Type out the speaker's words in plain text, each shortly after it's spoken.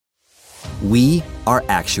We are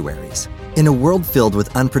actuaries. In a world filled with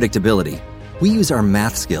unpredictability, we use our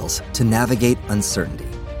math skills to navigate uncertainty.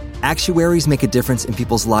 Actuaries make a difference in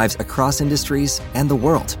people's lives across industries and the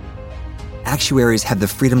world. Actuaries have the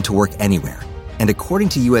freedom to work anywhere, and according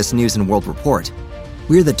to U.S. News & World Report,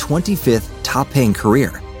 we're the 25th top-paying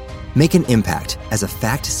career. Make an impact as a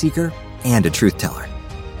fact seeker and a truth teller.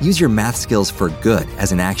 Use your math skills for good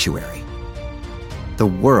as an actuary. The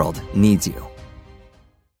world needs you.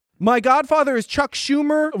 My godfather is Chuck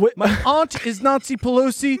Schumer. My aunt is Nancy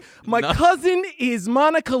Pelosi. My cousin is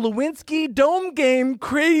Monica Lewinsky. Dome game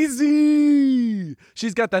crazy.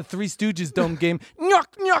 She's got that Three Stooges dome game. Nyuk,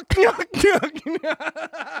 nyuk, nyuk,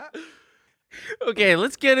 nyuk. Okay,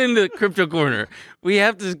 let's get into Crypto Corner. We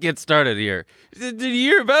have to get started here. Did you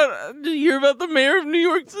hear about the mayor of New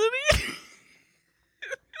York City?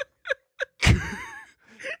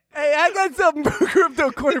 Hey, I got something for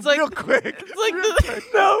Crypto Corner real quick. It's like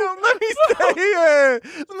No, let me say it.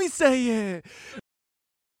 Let me say it.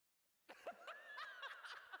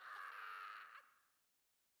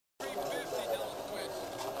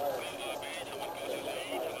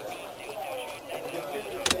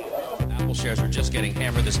 Apple shares are just getting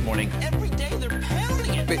hammered this morning. Every day they're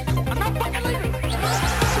pounding it. I'm not fucking leaving.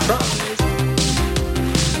 Surprise.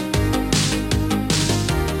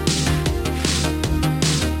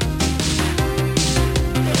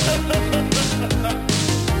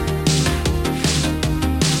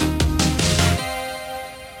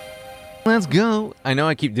 Let's go. I know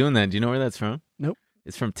I keep doing that. Do you know where that's from? Nope.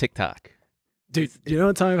 It's from TikTok. Dude, you know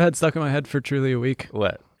what song I've had stuck in my head for truly a week?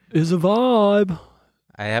 What? Is a vibe.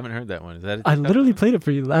 I haven't heard that one. Is that a I TikTok literally one? played it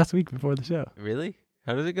for you last week before the show. Really?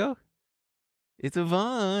 How does it go? It's a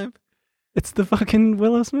vibe. It's the fucking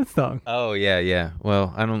Willow Smith song. Oh, yeah.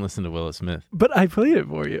 Well, I don't listen to Willow Smith. But I played it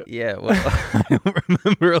for you. Yeah, well, I don't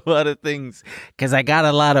remember a lot of things because I got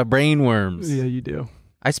a lot of brain worms. Yeah, you do.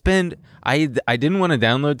 I didn't want to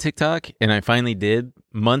download TikTok, and I finally did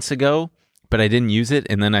months ago, but I didn't use it.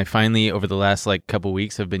 And then I finally, over the last couple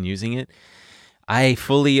weeks, have been using it. I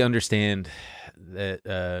fully understand that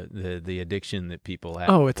the addiction that people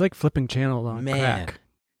have. Oh, it's like flipping channel on crack.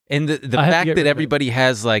 And the fact that everybody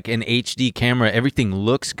has an HD camera, everything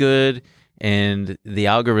looks good, and the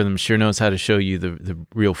algorithm sure knows how to show you the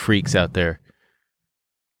real freaks out there.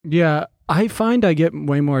 Yeah, I find I get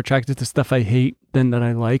way more attracted to stuff I hate than that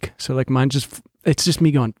I like. So mine it's just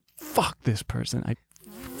me going, fuck this person. I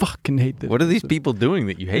fucking hate this. What are these people doing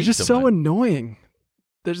that you hate? They're just so so much? annoying.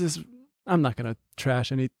 There's this. I'm not gonna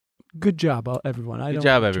trash any. Good job, everyone. Good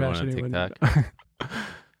job, everyone on TikTok.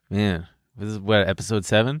 Man, this is what, episode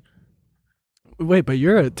 7? Wait, but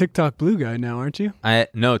you're a TikTok Blue guy now, aren't you?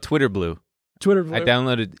 No, Twitter Blue. Twitter Blue. I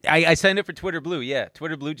downloaded. I signed up for Twitter Blue. Yeah,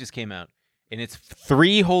 Twitter Blue just came out, and it's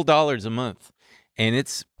 $3 whole a month, and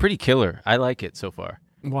it's pretty killer. I like it so far.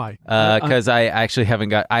 Why? Because I actually haven't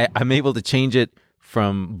got. I'm able to change it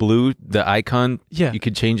from blue, the icon. Yeah, you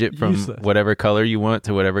could change it from whatever color you want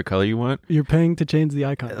to whatever color you want. You're paying to change the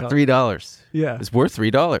icon. $3. Yeah, it's worth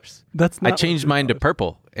 $3. That's not. I changed mine to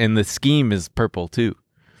purple, and the scheme is purple too.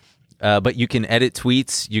 But you can edit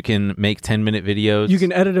tweets. You can make 10-minute videos. You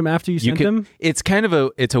can edit them after you send them. It's kind of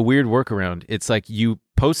a weird workaround. It's like you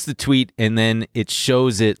post the tweet and then it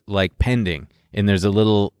shows it pending, and there's a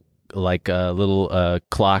little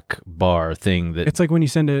clock bar thing that. It's like when you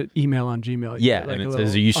send an email on Gmail. Yeah, and it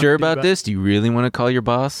says, "Are you sure about this? Do you really want to call your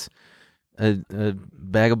boss a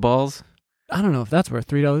bag of balls?" I don't know if that's worth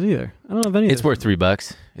 $3 either. I don't know if any. It's worth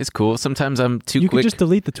 $3. It's cool. Sometimes I'm too quick. You could just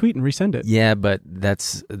delete the tweet and resend it. Yeah, but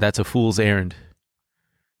that's a fool's errand.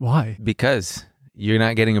 Why? Because you're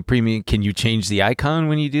not getting a premium. Can you change the icon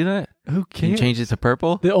when you do that? Who cares? Can you change it to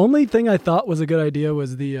purple? The only thing I thought was a good idea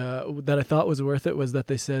was that I thought was worth it was that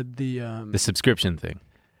they said the subscription thing,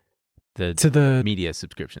 to the media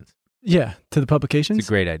subscriptions. Yeah, to the publications. It's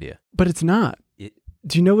a great idea, but it's not.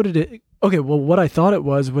 Do you know what it is? Okay, well, what I thought it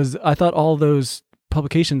was I thought all those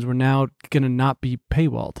publications were now going to not be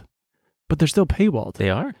paywalled, but they're still paywalled.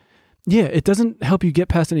 They are? Yeah, it doesn't help you get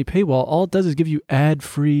past any paywall. All it does is give you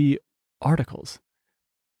ad-free articles.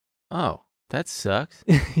 Oh, that sucks.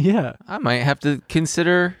 Yeah. I might have to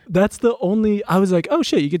consider. That's the only, I was like, oh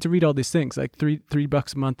shit, you get to read all these things. Like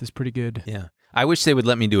 $3 a month is pretty good. Yeah. I wish they would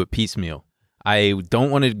let me do it piecemeal. I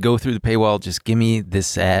don't want to go through the paywall. Just give me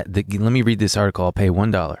this ad. Let me read this article. I'll pay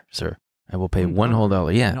 $1, sir. I will pay $1 whole.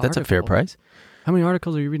 Yeah, that's a fair price. How many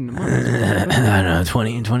articles are you reading a month? I don't know,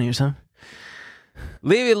 20 and 20 or something.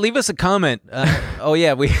 Leave us a comment. Oh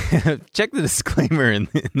yeah, we check the disclaimer in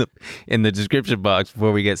the description box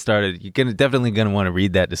before we get started. You're definitely gonna want to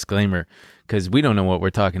read that disclaimer because we don't know what we're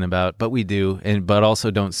talking about, but we do, but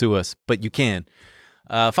also don't sue us. But you can.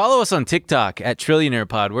 Follow us on TikTok at Trillionaire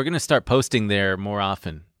Pod. We're going to start posting there more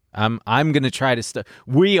often. I'm going to try to start.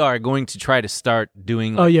 We are going to try to start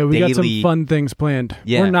doing. Oh yeah, we daily... got some fun things planned.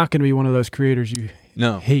 Yeah. We're not going to be one of those creators you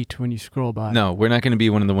No. hate when you scroll by. No, we're not going to be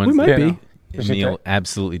one of the ones We might that be. Emil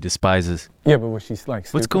absolutely despises. Yeah, but was she like?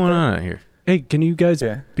 What's going on out here? Hey, can you guys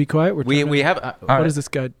Yeah. be quiet? We have. What is this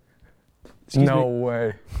guy? Excuse No me.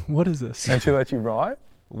 way. What is this? And she let you ride?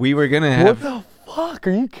 We were gonna have. What the fuck?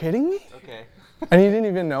 Are you kidding me? Okay. And you didn't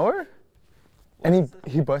even know her? And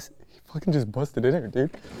he fucking just busted in her,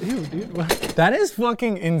 dude. Ew, dude. What? That is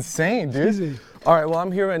fucking insane, dude. Easy. All right, well,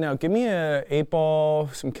 I'm here right now. Give me a 8-ball,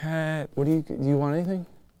 some cat. Do you want anything?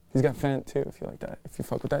 He's got Fent too, if you like that. If you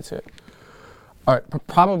fuck with that shit. All right,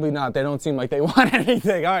 probably not. They don't seem like they want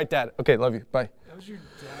anything. All right, Dad. Okay, love you. Bye. That was your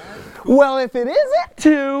dad? Well, if it isn't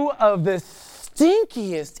two of the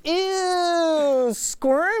stinkiest, ew,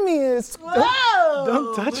 squirmiest. Whoa!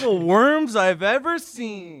 Don't touch little worms I've ever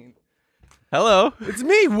seen. Hello. It's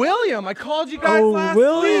me, William. I called you guys last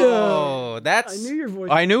William. week. Oh, that's. I knew your voice.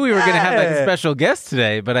 I knew we were gonna have like a Yeah. special guest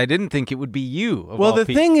today, but I didn't think it would be you. of Well, all the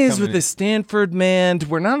people thing is coming with in. the Stanford man,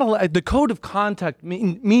 we're not allowed. The code of conduct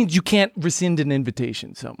means you can't rescind an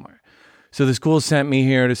invitation somewhere. So the school sent me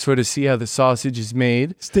here to sort of see how the sausage is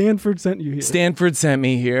made. Stanford sent you here. Stanford sent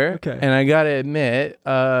me here. Okay. And I got to admit,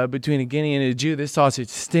 between a Guinea and a Jew, this sausage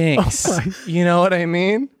stinks. Oh my. You know what I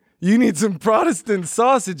mean? You need some Protestant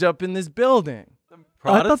sausage up in this building.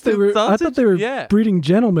 I thought they were. I thought they were Yeah. breeding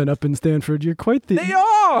gentlemen up in Stanford. You're quite the. They You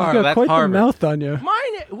are. got that's quite Harvard. the mouth on you.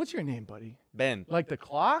 What's your name, buddy? Ben. Like the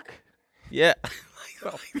clock? Yeah.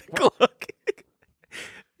 Look.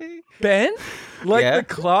 Ben? Like Yeah. the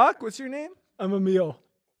clock? What's your name? I'm Emil.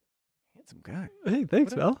 Handsome guy. Hey,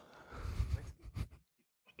 thanks, Mel.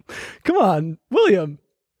 Come on, William.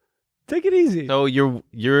 Take it easy. So you're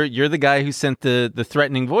the guy who sent the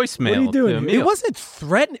threatening voicemail. What are you doing to here? Emil. It wasn't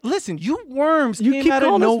threatening. Listen, you worms You came keep out of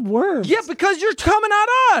calling no us worms. Yeah, because you're coming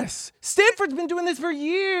at us. Stanford's been doing this for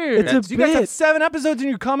years. It's a You guys have bit. 7 episodes and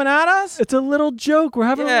you're coming at us? It's a little joke. We're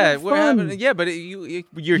having Yeah, a little we're fun. having. Yeah, but you're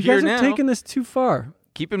you here guys now. are taking this too far.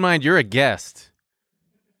 Keep in mind, you're a guest.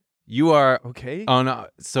 You are Okay. on.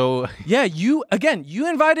 So Yeah, you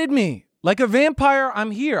invited me. Like a vampire,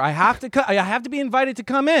 I'm here. I have to be invited to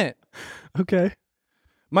come in. Okay.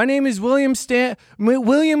 My name is William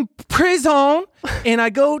Prison, and I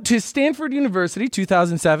go to Stanford University,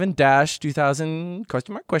 2007-2000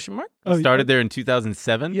 question mark. Oh, started there in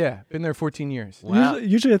 2007. Yeah, been there 14 years. Wow.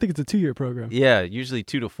 Usually I think it's a 2-year program. Yeah, usually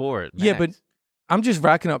 2 to 4. at Yeah, max. but I'm just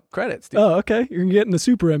racking up credits, dude. Oh, okay. You're getting the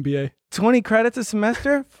super MBA. 20 credits a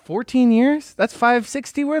semester, 14 years. That's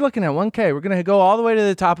 560. We're looking at 1K. We're going to go all the way to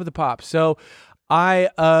the top of the pop. So I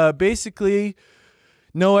basically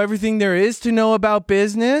know everything there is to know about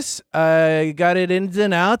business. I got it ins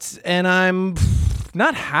and outs, and I'm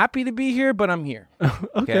not happy to be here, but I'm here.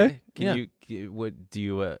 Okay. Can you? What do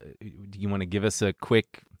you want to give us a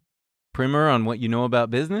quick primer on what you know about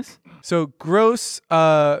business? So gross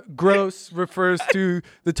refers to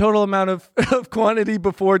the total amount of quantity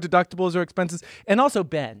before deductibles or expenses, and also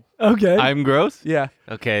Ben. Okay. I'm gross. Yeah.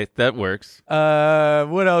 Okay, that works.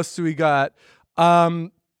 What else do we got?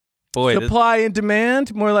 Boy, Supply and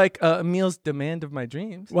demand, more like Emil's demand of my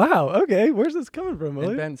dreams. Wow. Okay. Where's this coming from, And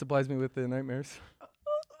William? Ben supplies me with the nightmares.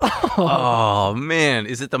 oh man,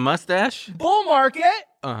 is it the mustache? Bull market.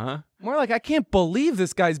 Uh-huh. More like I can't believe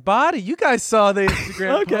this guy's body. You guys saw the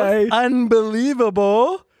Instagram Okay. post.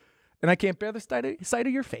 Unbelievable. And I can't bear the sight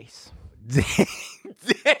of your face. Dang.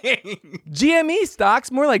 GME stocks,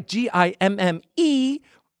 more like GIMME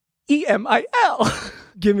EMIL.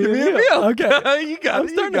 Give me a meal. Okay. You got I'm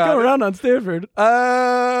starting to go around on Stanford.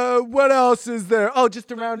 What else is there? Oh, just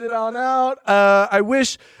to round it on out, I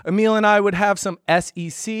wish Emil and I would have some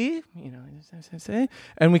SEC,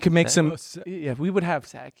 and we could make some. Yeah, we would have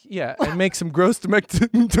SAC. Yeah, and make some gross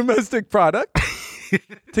domestic product.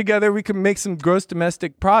 Together, we can make some gross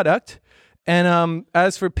domestic product. And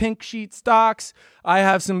as for pink sheet stocks, I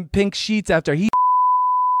have some pink sheets after he.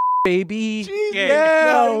 Baby.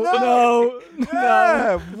 No.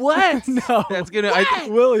 What? No. That's gonna.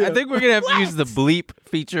 William. I think we're gonna have to use the bleep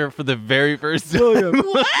feature for the very first time. William.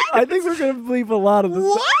 I think we're going to bleep a lot of this.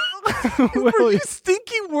 What? Are you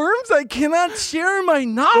stinky worms? I cannot share my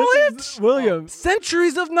knowledge. William.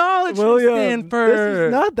 Centuries of knowledge from William. Stanford. This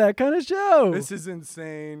is not that kind of show. This is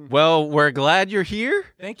insane. Well, we're glad you're here.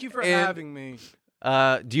 Thank you for And- having me.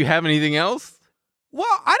 Do you have anything else?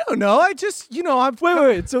 Well, I don't know. I just, I've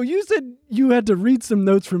Wait. So you said you had to read some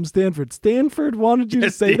notes from Stanford. Stanford wanted you to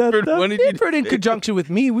say Stanford that? wanted you to- Stanford in conconjunction with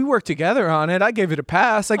me. We worked together on it. I gave it a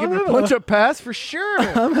pass. I gave it a punch-up pass for sure.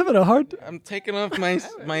 I'm having a hard. I'm taking off my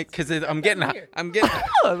because I'm getting.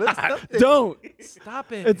 Don't.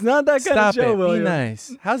 Stop it. It's not that kind Stop of show, it. Be William.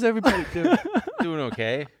 nice. How's everybody doing? doing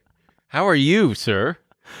okay. How are you, sir?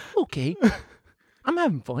 Okay. I'm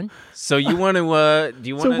having fun. So you want to? Do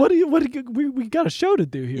you want? So what do you? We got a show to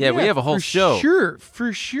do here. Yeah, we have a whole show.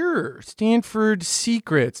 For sure. Stanford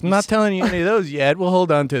secrets. I'm not telling you any of those yet. We'll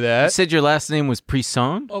hold on to You that. said your last name was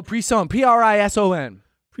Prison. Oh, Prison. Prison.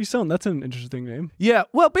 Prison. That's an interesting name. Yeah.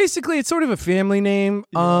 Well, basically, it's sort of a family name.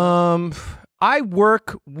 I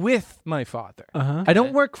work with my father. Uh-huh. I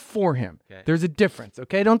don't work for him. Okay. There's a difference,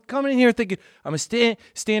 okay? Don't come in here thinking I'm a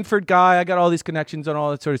Stanford guy. I got all these connections and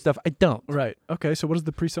all that sort of stuff. I don't. Right. Okay. So what does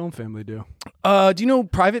the Prison family do? Do you know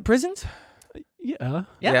private prisons? Yeah.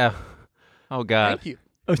 Yeah. Oh God. Thank you.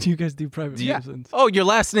 Oh, do you guys do private Do you- prisons? Oh, your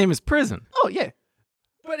last name is Prison. Oh, yeah.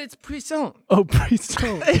 But it's Prison. Oh,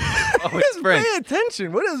 Prison. Oh, it's French. Pay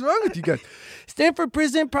attention. What is wrong with you guys? Stanford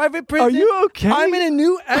prison, private prison. Are you okay? I'm in a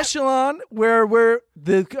new echelon where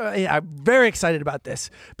I'm very excited about this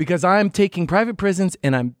because I'm taking private prisons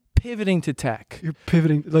and I'm pivoting to tech. You're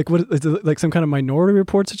pivoting. Like what? Is it like some kind of Minority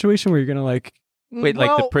Report situation where you're gonna like? Wait,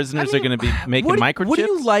 like the prisoners are going to be making microchips? What do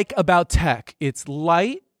you like about tech? It's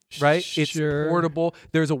light, right? Sure. It's portable.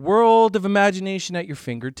 There's a world of imagination at your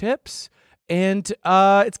fingertips, and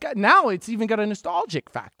it's even got a nostalgic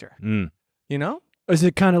factor. You know? Is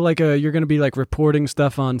it kind of like you're going to be like reporting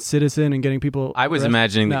stuff on Citizen and getting people? I was arrested?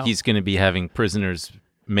 imagining No. that he's going to be having prisoners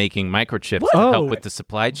making microchips What? to Oh. help with the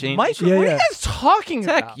supply chain. What Yeah, are yeah. you guys talking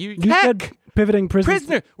Tech. about? You You said pivoting prisons.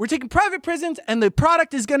 Prisoner. We're taking private prisons, and the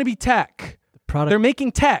product is going to be tech. Product. They're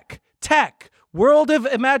making tech. World of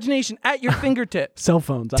imagination at your fingertips. Cell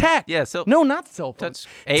phones. Tech. Yeah, so- no, not cell phones.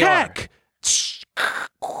 That's AR. Tech.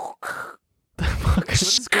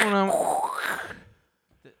 What's going on?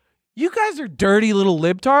 You guys are dirty little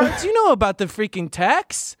libtards. You know about the freaking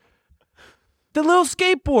techs. The little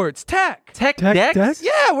skateboards. Tech. Tech Tech decks? decks?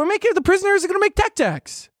 Yeah, we're making the prisoners are going to make tech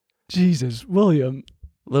decks. Jesus, William.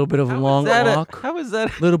 A little bit of a How long is that walk. how is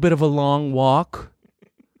that? Little bit of a long walk.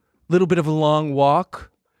 Little bit of a long walk.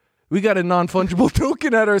 We got a non-fungible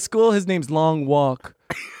token at our school. His name's Long Walk.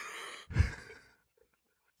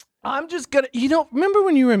 I'm just gonna, remember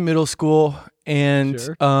when you were in middle school and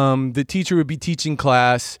Sure. the teacher would be teaching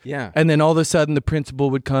class, Yeah. and then all of a sudden the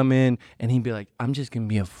principal would come in and he'd be like, "I'm just gonna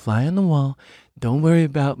be a fly on the wall. Don't worry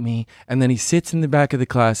about me." And then he sits in the back of the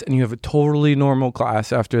class, and you have a totally normal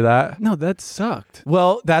class after that. No, that sucked.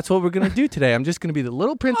 Well, that's what we're going to do today. I'm just going to be the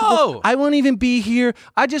little principal. Oh. I won't even be here.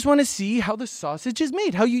 I just want to see how the sausage is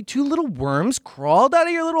made, how you two little worms crawled out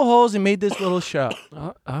of your little holes and made this little show.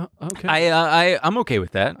 Okay. I'm okay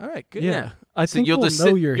with that. All right, good. yeah. I So think you'll we'll just know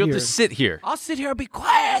sit, you're you'll here. just sit here. I'll sit here and be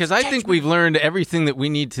quiet. Because I think we've learned everything that we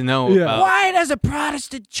need to know Yeah. about. Quiet as a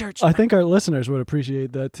Protestant church. I think our listeners would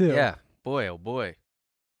appreciate that too. Yeah. Boy, oh boy.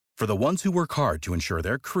 For the ones who work hard to ensure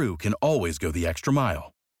their crew can always go the extra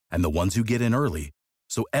mile, and the ones who get in early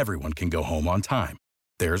so everyone can go home on time,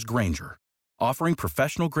 there's Grainger, offering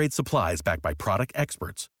professional-grade supplies backed by product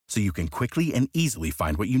experts so you can quickly and easily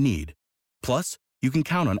find what you need. Plus, you can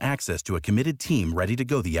count on access to a committed team ready to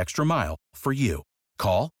go the extra mile for you.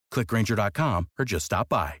 Call, click Grainger.com, or just stop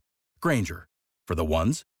by. Grainger, for the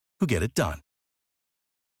ones who get it done.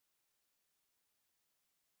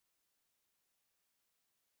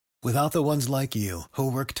 Without the ones like you,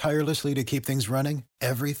 who work tirelessly to keep things running,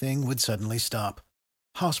 everything would suddenly stop.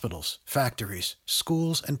 Hospitals, factories,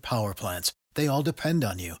 schools, and power plants, they all depend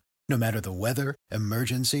on you. No matter the weather,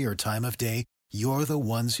 emergency, or time of day, you're the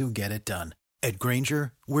ones who get it done. At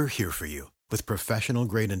Grainger, we're here for you with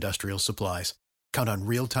professional-grade industrial supplies. Count on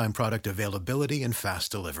real-time product availability and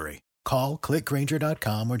fast delivery. Call, click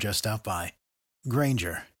Grainger.com, or just stop by.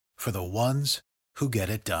 Grainger, for the ones who get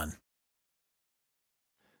it done.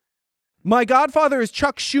 My godfather is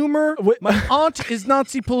Chuck Schumer. My aunt is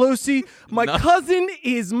Nancy Pelosi. My cousin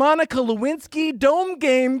is Monica Lewinsky. Dome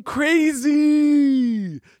game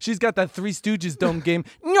crazy. She's got that Three Stooges dome game.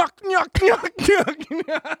 Nyuk, nyuk, nyuk,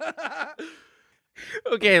 nyuk.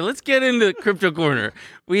 Okay, let's get into Crypto Corner.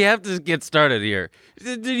 We have to get started here.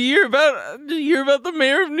 Did you hear about the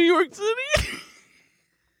mayor of New York City?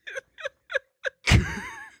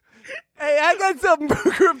 Hey, I got something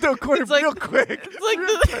for Crypto Corner It's like- real quick. It's like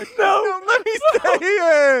the No, let me say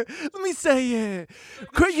it. Let me say it.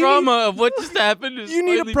 trauma of what just happened. You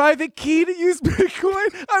need a private key to use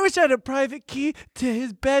Bitcoin? I wish I had a private key to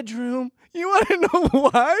his bedroom. You want to know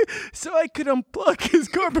why? So I could unplug his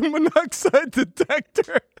carbon monoxide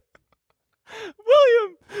detector.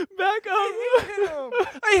 William, back up.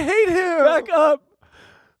 I hate him. Back up.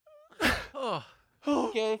 Oh, Oh,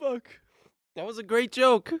 okay. fuck. That was a great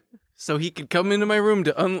joke. So he could come into my room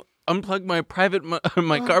to unplug my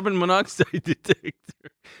my carbon monoxide detector.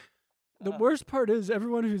 The worst part is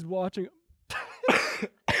everyone who's watching.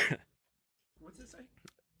 What's it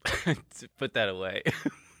say? Put that away.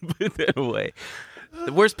 Put that away.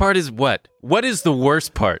 The worst part is what? What is the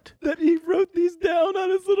worst part? That he wrote these down on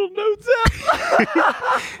his little notes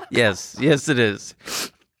app. Yes, it is.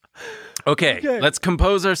 Okay, let's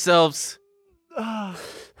compose ourselves.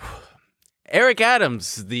 Eric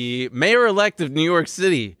Adams, the mayor-elect of New York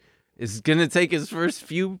City, is going to take his first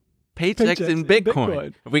few paychecks in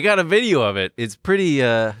Bitcoin. We got a video of it. It's pretty,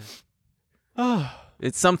 it's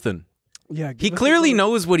something. Yeah. He clearly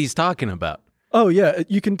knows what he's talking about. Oh, yeah.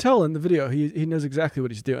 You can tell in the video. He knows exactly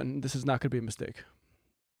what he's doing. This is not going to be a mistake.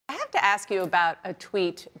 I have to ask you about a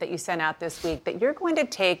tweet that you sent out this week that you're going to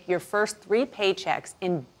take your first 3 paychecks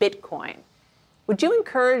in Bitcoin. Would you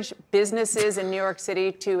encourage businesses in New York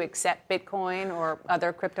City to accept Bitcoin or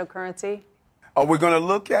other cryptocurrency? We're going to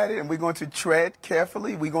look at it and we're going to tread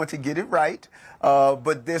carefully. We're going to get it right.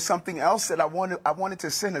 But there's something else that I wanted to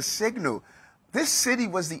send a signal. This city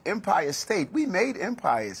was the empire state. We made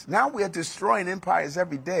empires. Now we are destroying empires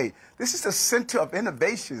every day. This is the center of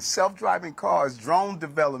innovation, self-driving cars, drone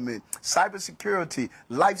development, cybersecurity,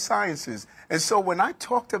 life sciences. And so when I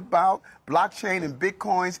talked about blockchain and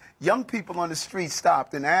Bitcoins, young people on the street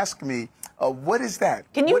stopped and asked me, what is that?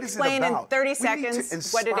 Can you What is it explain in about? 30 We need to seconds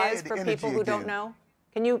what it inspire is the for energy people who don't again.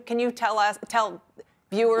 know? Can you tell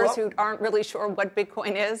viewers Well- who aren't really sure what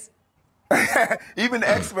Bitcoin is? Even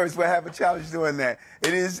experts will have a challenge doing that.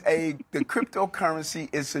 It is the cryptocurrency.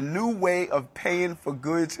 It's a new way of paying for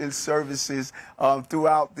goods and services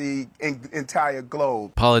throughout the entire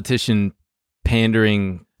globe. Politician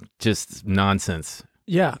pandering, just nonsense.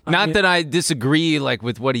 Yeah. Not that I disagree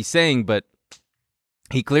with what he's saying, but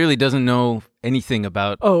he clearly doesn't know anything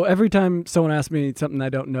about. Oh, every time someone asks me something I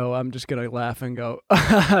don't know, I'm just going to laugh and go,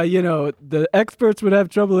 the experts would have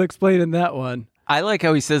trouble explaining that one. I like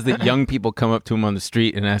how he says that young people come up to him on the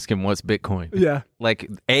street and ask him what's Bitcoin. Yeah. Like,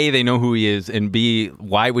 A, they know who he is, and B,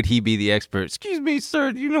 why would he be the expert? Excuse me,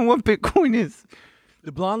 sir, do you know what Bitcoin is?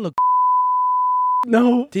 The blonde looked.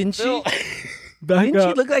 No. Didn't she? Back Didn't up.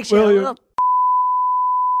 she look like she William. had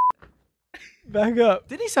Back up.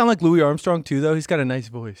 Didn't he sound like Louis Armstrong too, though? He's got a nice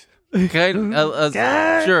voice. Okay,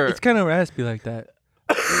 sure. It's kind of raspy like that.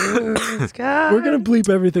 We're going to bleep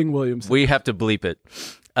everything William said. We have to bleep it.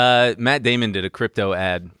 Matt Damon did a crypto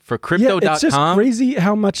ad for Crypto.com. Yeah, it's just crazy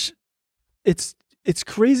how much it's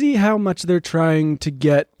crazy how much they're trying to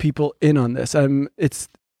get people in on this.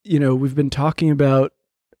 We've been talking about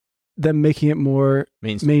them making it more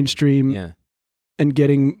mainstream Yeah. and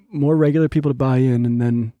getting more regular people to buy in and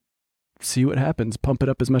then see what happens, pump it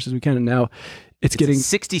up as much as we can. And now it's getting a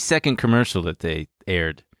 60-second commercial that they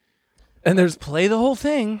aired. And there's play the whole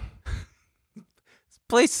thing.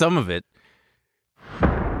 Play some of it.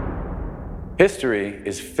 History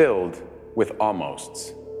is filled with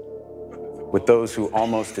almosts, with those who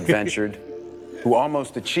almost adventured, who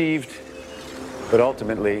almost achieved, but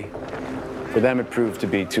ultimately, for them it proved to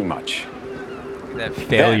be too much. That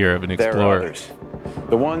failure of an There are explorer. others,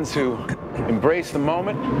 the ones who embrace the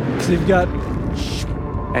moment So you've got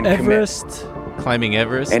and Everest, Climbing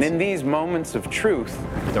Everest. commit. And in these moments of truth,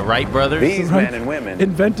 The Wright brothers. these men and women,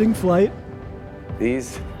 inventing flight,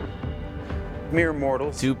 these mere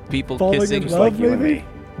mortals, Two people Falling kissing. in just like love, you and maybe? me,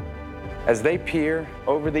 as they peer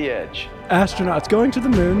over the edge, astronauts going to the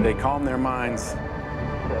moon. they calm their minds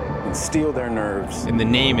and steel their nerves. And the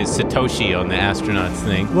name is Satoshi on the astronauts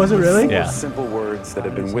thing. Was it really? Yeah. Simple words that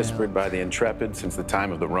have been whispered by the intrepid since the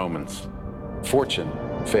time of the Romans. Fortune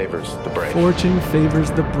favors the brave. Fortune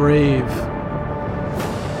favors the brave.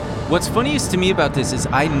 What's funniest to me about this is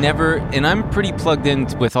I never, and I'm pretty plugged in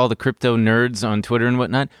with all the crypto nerds on Twitter and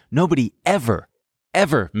whatnot, nobody ever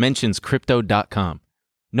mentions Crypto.com.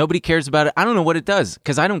 Nobody cares about it. I don't know what it does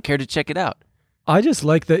because I don't care to check it out. I just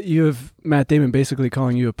like that you have Matt Damon basically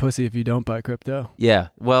calling you a pussy if you don't buy crypto. Yeah,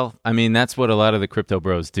 well, I mean, that's what a lot of the crypto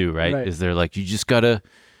bros do, right? Right. Is they're like, you just got to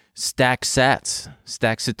stack sats,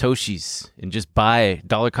 stack Satoshis, and just buy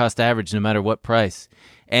dollar cost average no matter what price.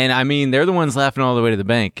 And I mean, they're the ones laughing all the way to the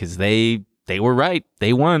bank because they were right.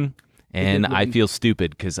 They won. And I feel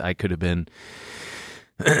stupid because I could have been,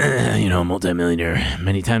 multimillionaire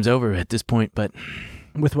many times over at this point. But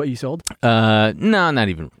With what you sold? no, not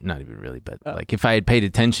even really. But like if I had paid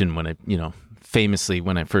attention when I, famously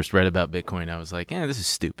when I first read about Bitcoin, I was like, this is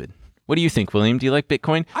stupid. What do you think, William? Do you like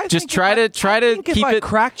Bitcoin? Just try to keep if I it.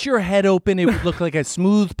 cracked your head open, it would look like a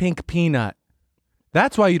smooth pink peanut.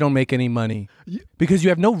 That's why you don't make any money, because you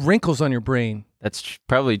have no wrinkles on your brain. That's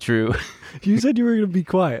probably true. You said you were going to be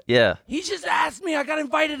quiet. Yeah. He just asked me. I got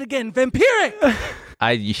invited again. Vampiric.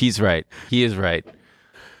 He's right. He is right.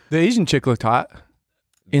 The Asian chick looked hot.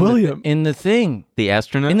 William. In the thing. The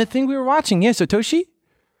astronaut? In the thing we were watching. Yeah, Satoshi.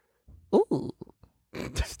 Ooh.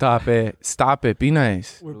 Stop it. Stop it. Be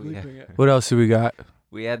nice. We're bleeping it. What else do we got?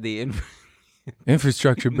 We had the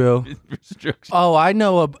Infrastructure bill. Oh, I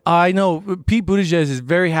know. Pete Buttigieg is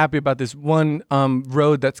very happy about this one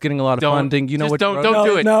road that's getting a lot of funding. You know what? Don't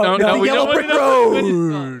do it. No, The Yellow Brick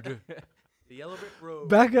Road. The Yellow Brick Road.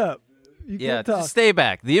 Back up. You Yeah, can't talk. just stay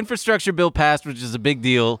back. The infrastructure bill passed, which is a big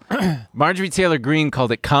deal. Marjorie Taylor Greene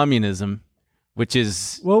called it communism, which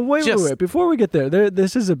is Well, wait. Before we get there,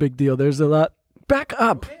 this is a big deal. There's a lot. Back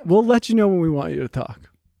up. We'll let you know when we want you to talk.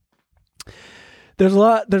 There's a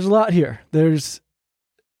lot here.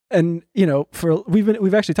 And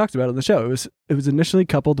we've actually talked about it on the show. It was initially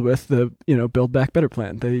coupled with the Build Back Better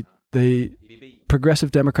plan. They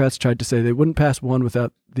progressive Democrats tried to say they wouldn't pass one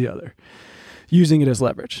without the other, using it as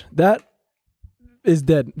leverage. That is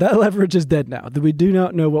dead. That leverage is dead now. We do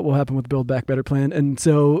not know what will happen with the Build Back Better plan. And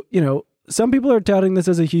so, some people are touting this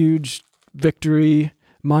as a huge victory,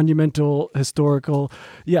 monumental, historical.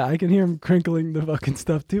 Yeah, I can hear him crinkling the fucking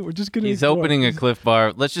stuff too. We're just gonna. He's opening a Cliff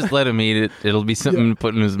Bar. Let's just let him eat it. It'll be something to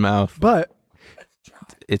put in his mouth. But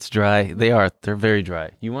it's dry. They're very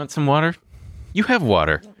dry. You want some water? You have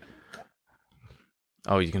water.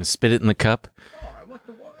 Oh, you're gonna spit it in the cup?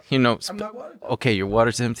 Okay, your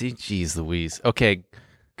water's empty. Jeez Louise. Okay,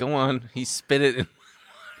 go on. He spit it in.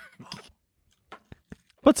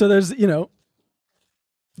 But so there's,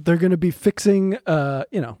 they're going to be fixing,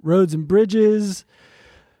 roads and bridges,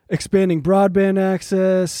 expanding broadband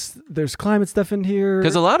access. There's climate stuff in here.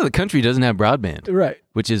 Because a lot of the country doesn't have broadband. Right.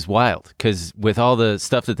 Which is wild. Because with all the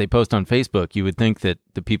stuff that they post on Facebook, you would think that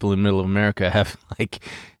the people in middle America have like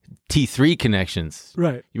T3 connections.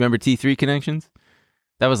 Right. You remember T3 connections?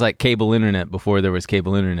 That was like cable internet before there was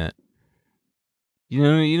cable internet. You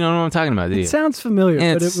know what I'm talking about, do you? It sounds familiar,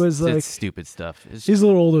 but it was like... It's stupid stuff. He's a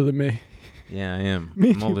little older than me. Yeah, I am.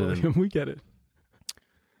 Me I'm too, older William. We get it.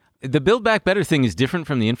 The Build Back Better thing is different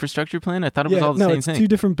from the infrastructure plan? I thought it was all the same thing. No, it's two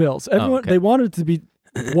different bills. Everyone okay. They wanted it to be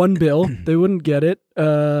one bill. They wouldn't get it.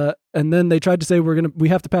 And then they tried to say we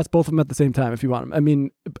have to pass both of them at the same time if you want them. I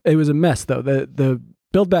mean, it was a mess, though. The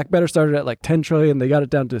Build Back Better started at like 10 trillion. They got it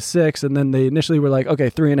down to 6. And then they initially were like, okay,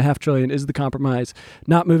 3.5 trillion is the compromise.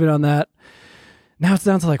 Not moving on that. Now it's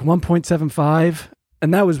down to like 1.75.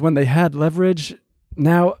 And that was when they had leverage.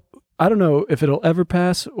 Now, I don't know if it'll ever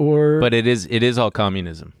pass or... But it is all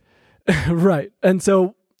communism. Right. And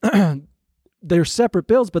so they're separate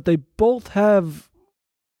bills, but they both have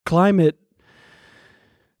climate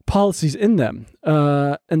policies in them.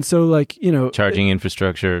 And so charging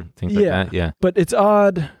infrastructure, things like that. Yeah. But it's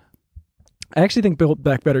odd. I actually think Build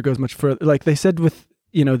Back Better goes much further. Like they said with,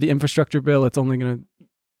 the infrastructure bill, it's only going to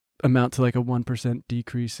amount to like a 1%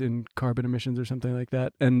 decrease in carbon emissions or something like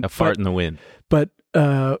that. And a fart in the wind. But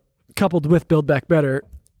coupled with Build Back Better,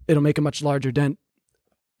 it'll make a much larger dent.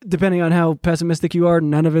 Depending on how pessimistic you are,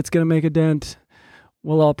 none of it's going to make a dent.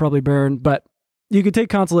 We'll all probably burn. But you could take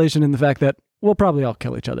consolation in the fact that we'll probably all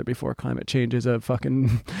kill each other before climate change is a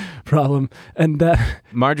fucking problem. And that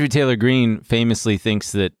Marjorie Taylor Greene famously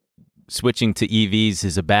thinks that switching to EVs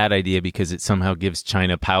is a bad idea because it somehow gives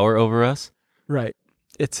China power over us. Right.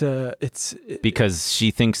 It's because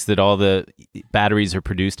she thinks that all the batteries are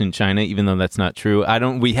produced in China, even though that's not true.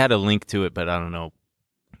 We had a link to it, but I don't know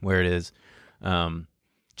where it is.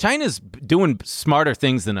 China's doing smarter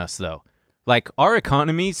things than us, though. Like our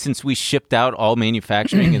economy, since we shipped out all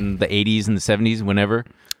manufacturing in the 80s and the 70s, whenever.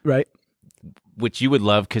 Right. Which you would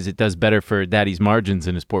love because it does better for Daddy's margins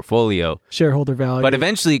in his portfolio. Shareholder value. But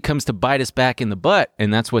eventually it comes to bite us back in the butt,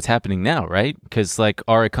 and that's what's happening now, right? Because like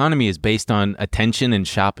our economy is based on attention and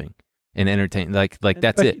shopping and entertainment. Like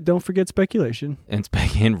that's it. Don't forget speculation.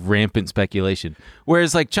 And rampant speculation.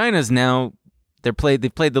 Whereas like China's now, they've played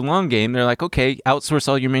the long game. They're like, okay, outsource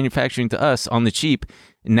all your manufacturing to us on the cheap.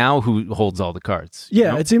 Now who holds all the cards?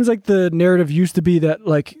 Yeah, it seems like the narrative used to be that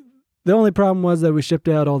like the only problem was that we shipped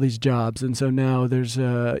out all these jobs, and so now there's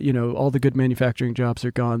all the good manufacturing jobs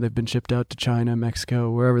are gone. They've been shipped out to China, Mexico,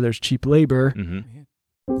 wherever there's cheap labor. Mm-hmm.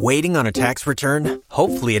 Waiting on a tax return?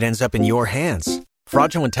 Hopefully it ends up in your hands.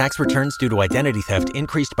 Fraudulent tax returns due to identity theft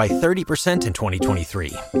increased by 30% in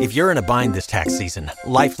 2023. If you're in a bind this tax season,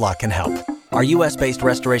 LifeLock can help. Our U.S.-based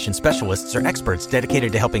restoration specialists are experts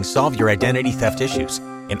dedicated to helping solve your identity theft issues.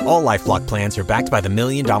 And all LifeLock plans are backed by the $1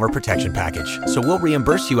 Million Protection Package. So we'll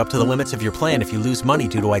reimburse you up to the limits of your plan if you lose money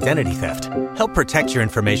due to identity theft. Help protect your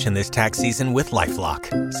information this tax season with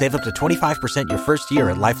LifeLock. Save up to 25% your first year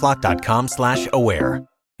at LifeLock.com/aware.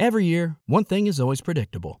 Every year, one thing is always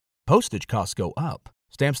predictable. Postage costs go up.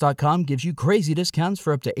 Stamps.com gives you crazy discounts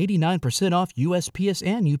for up to 89% off USPS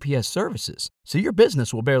and UPS services, so your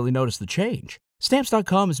business will barely notice the change.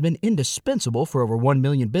 Stamps.com has been indispensable for over 1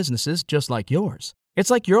 million businesses just like yours. It's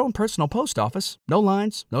like your own personal post office. No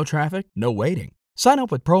lines, no traffic, no waiting. Sign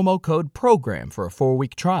up with promo code PROGRAM for a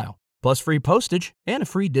 4-week trial, plus free postage and a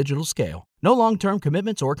free digital scale. No long-term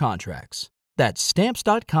commitments or contracts. That's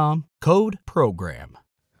Stamps.com, code PROGRAM.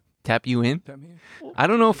 Tap you in? I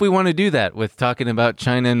don't know if we want to do that with talking about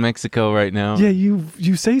China and Mexico right now. Yeah,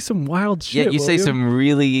 you say some wild shit. Yeah, you say some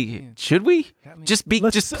really... Should we? Just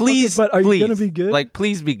please, okay, but are please. You gonna be good? Like,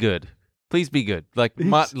 please be good. Please be good. Like,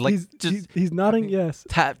 he's nodding yes.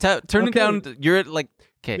 Turn it down. You're at like,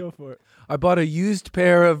 okay. Go for it. I bought a used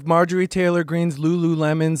pair of Marjorie Taylor Greene's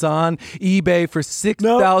Lululemons on eBay for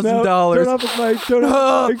 $6,000. Turn off his mic.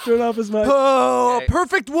 Turn off his mic. Oh, a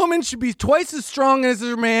perfect woman should be twice as strong as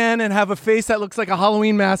her man and have a face that looks like a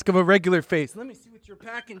Halloween mask of a regular face. Let me see what you're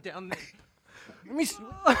packing down there. Let me see.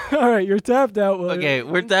 All right, you're tapped out, William. Okay,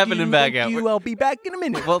 we're tapping him back out. I'll be back in a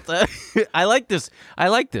minute. Well, I like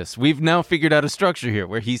this. We've now figured out a structure here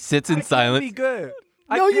where he sits in silence. Be good.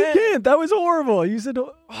 No, you can't. That was horrible. You said,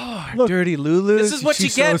 look, dirty Lulu. This is what you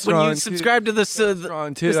get when you subscribe to the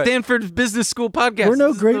Stanford Business School podcast.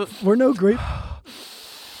 We're no great.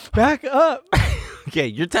 Back up. Okay,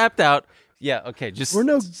 you're tapped out. Yeah, okay, just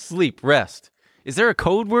sleep, rest. Is there a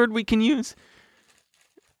code word we can use?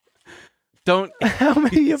 Don't. How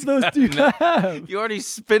many of those do you have? You already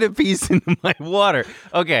spit a piece into my water.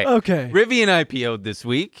 Okay. Rivian IPO'd this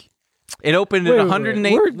week. It opened at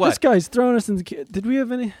 108. What? This guy's throwing us in the... Did we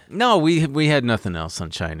have any? No, we had nothing else on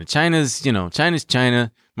China. China's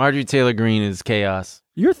China. Marjorie Taylor Greene is chaos.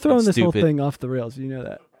 You're throwing this whole thing off the rails. You know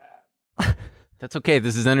that. That's okay.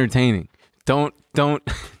 This is entertaining. Don't.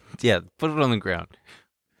 Yeah, put it on the ground.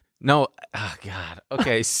 No. Oh, God.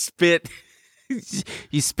 Okay, spit.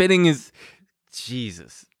 He's spitting his...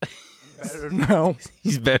 Jesus. Better now.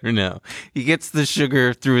 He's better now. He gets the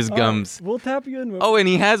sugar through his gums. Right, we'll tap you in. Oh, and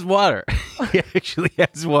he has water. He actually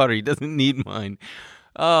has water. He doesn't need mine.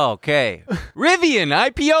 Oh, okay. Rivian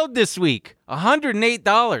IPO'd this week.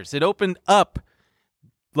 $108. It opened up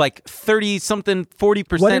like 30-something,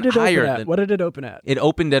 40% higher. What did it open at? It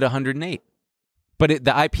opened at 108. But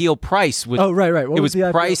the IPO price was... Oh, right. What was the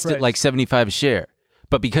IPO priced price? at like 75 a share.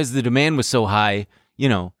 But because the demand was so high,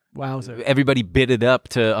 Wowzer. Everybody bid it up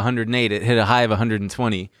to 108. It hit a high of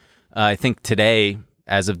 120. I think today,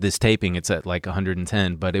 as of this taping, it's at like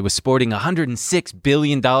 110. But it was sporting a $106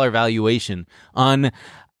 billion valuation on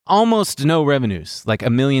almost no revenues, like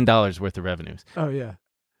 $1 million worth of revenues. Oh, yeah.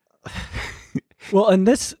 Well, and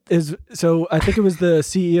this is... So I think it was the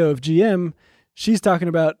CEO of GM. She's talking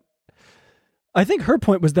about... I think her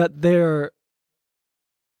point was that they're...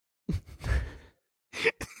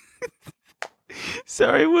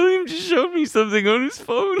 Sorry, William just showed me something on his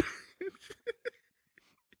phone.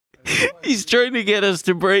 He's trying to get us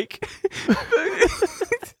to break.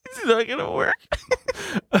 It's not going to work.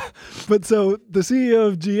 But so the CEO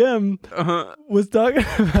of GM was talking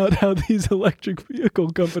about how these electric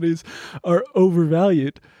vehicle companies are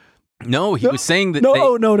overvalued. No, he was saying that.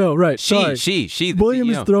 No. Right. She. William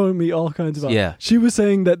is throwing me all kinds of. Yeah. She was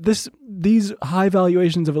saying that these high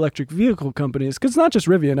valuations of electric vehicle companies, because it's not just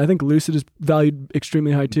Rivian. I think Lucid is valued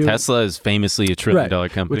extremely high too. Tesla is famously $1 trillion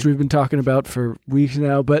company, which we've been talking about for weeks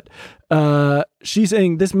now. But she's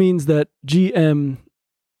saying this means that GM.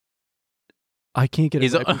 I can't get it.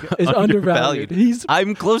 Is undervalued.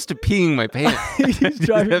 I'm close to peeing my pants. He's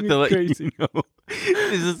driving me crazy.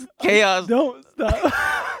 This is chaos. Don't stop.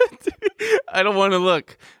 I don't want to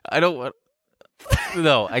look.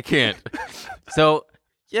 No, I can't. So,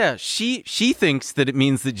 yeah, she thinks that it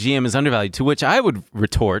means that GM is undervalued, to which I would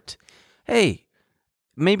retort, hey,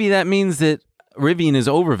 maybe that means that Rivian is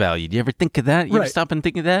overvalued. You ever think of that? You ever stop and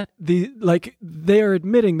think of that? They are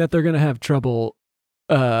admitting that they're going to have trouble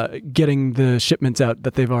getting the shipments out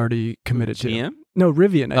that they've already committed to. GM? No,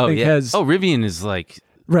 Rivian, I think has... Oh, Rivian is like...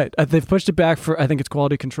 Right. They've pushed it back for, I think it's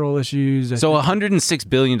quality control issues. So a $106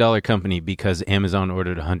 billion company because Amazon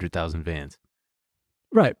ordered 100,000 vans.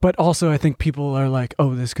 Right. But also I think people are like,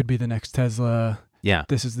 oh, this could be the next Tesla. Yeah.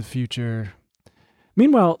 This is the future.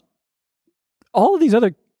 Meanwhile, all of these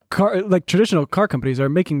other traditional car companies are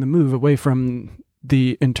making the move away from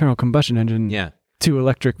the internal combustion engine to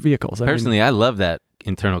electric vehicles. Personally, I love that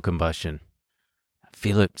internal combustion.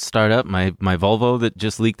 Feel it start up. My Volvo that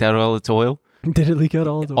just leaked out all its oil. Did it leak out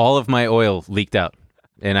all of it? All of my oil leaked out.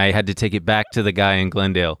 And I had to take it back to the guy in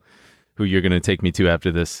Glendale, who you're going to take me to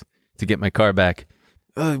after this, to get my car back.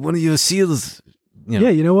 One of your seals. Yeah,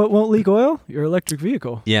 you know what won't leak oil? Your electric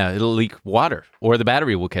vehicle. Yeah, it'll leak water, or the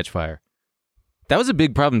battery will catch fire. That was a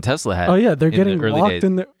big problem Tesla had. Oh yeah, they're getting the early locked days.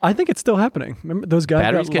 in there. I think it's still happening. Remember those guys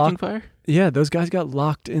Batteries got catching locked. fire? Yeah, those guys got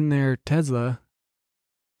locked in their Tesla,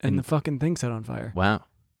 and the fucking thing set on fire. Wow.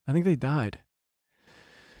 I think they died.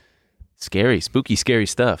 Scary, spooky, scary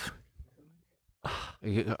stuff.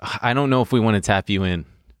 I don't know if we want to tap you in.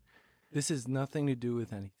 This has nothing to do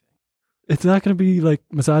with anything. It's not going to be like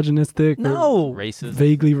misogynistic or No. Racist.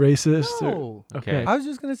 vaguely racist. No. Okay. I was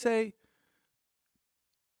just going to say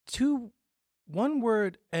 1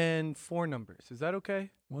 word and 4 numbers. Is that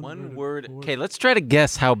okay? One word. Okay, let's try to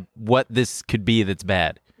guess what this could be that's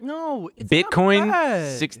bad. No, it's Bitcoin not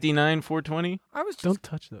bad. 69,420. I was just, Don't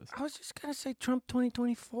touch those. I was just going to say Trump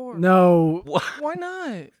 2024. No. Why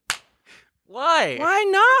not? Why?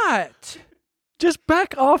 Why not? Just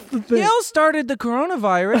back off the thing. Yale started the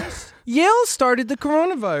coronavirus. Yale started the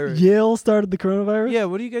coronavirus. Yale started the coronavirus? Yeah,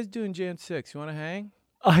 what are you guys doing Jan 6? You want to hang?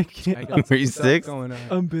 I can't. got Are you some stuff sick? going on.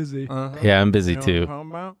 I'm busy. Yeah, I'm busy You know too. what I'm talking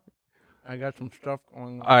about? I got some stuff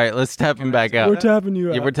going on. All right, let's tap him back out. We're tapping you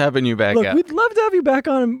out. Yeah, we're tapping you back Look, out. we'd love to have you back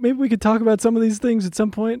on, and maybe we could talk about some of these things at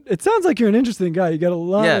some point. It sounds like you're an interesting guy. You got a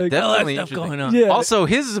lot Yeah, of definitely stuff interesting. going on. Yeah. Also,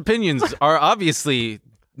 his opinions are obviously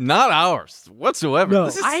not ours whatsoever. No.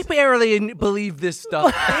 This is- I barely believe this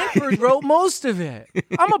stuff. Stanford wrote most of it.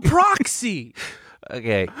 I'm a proxy.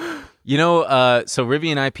 Okay. You know, so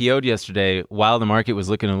Rivian IPO'd yesterday while the market was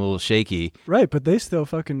looking a little shaky. Right, but they still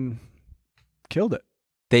fucking killed it.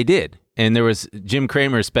 They did. And there was Jim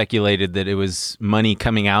Cramer speculated that it was money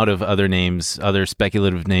coming out of other names, other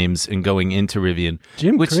speculative names, and going into Rivian.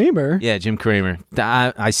 Jim Cramer? Yeah, Jim Cramer.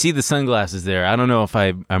 I see the sunglasses there. I don't know if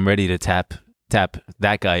I'm ready to tap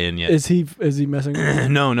that guy in yet. Is he messing with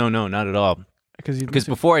No, not at all. Because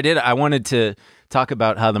before I did, I wanted to talk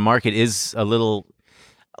about how the market is a little.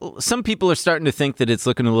 Some people are starting to think that it's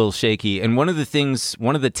looking a little shaky, and one of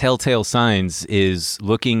the telltale signs is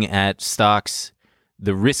looking at stocks,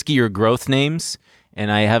 the riskier growth names,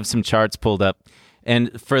 and I have some charts pulled up.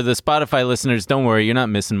 And for the Spotify listeners, don't worry, you're not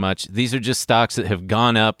missing much. These are just stocks that have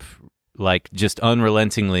gone up like just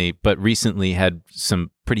unrelentingly, but recently had some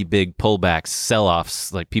pretty big pullbacks,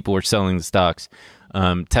 sell-offs, like people were selling the stocks.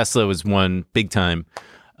 Tesla was one big time.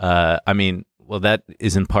 Well, that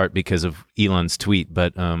is in part because of Elon's tweet,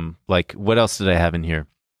 but like what else did I have in here?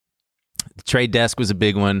 The Trade Desk was a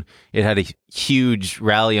big one. It had a huge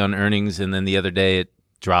rally on earnings, and then the other day it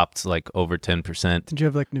dropped like over 10%. Did you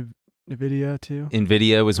have like NVIDIA too?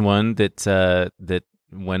 NVIDIA was one that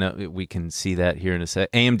went up. We can see that here in a sec.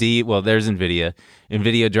 AMD, well, there's NVIDIA.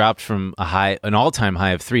 NVIDIA dropped from an all-time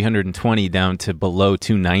high of 320 down to below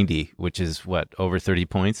 290, which is what, over 30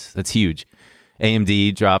 points? That's huge.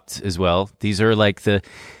 AMD dropped as well. These are like they're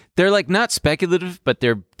like not speculative, but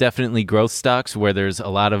they're definitely growth stocks where there's a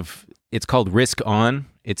lot of, it's called risk on.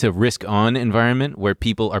 It's a risk on environment where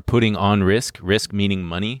people are putting on risk meaning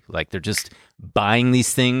money. Like they're just buying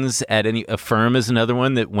these things at a firm is another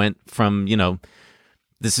one that went from,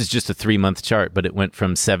 this is just a 3-month chart, but it went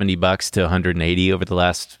from $70 to 180 over the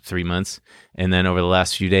last 3 months. And then over the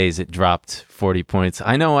last few days, it dropped 40 points.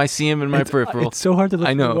 I know, I see him in my peripheral. It's so hard to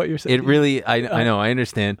I know what you're saying. It really, I know, I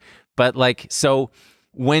understand. But like, so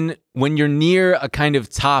when you're near a kind of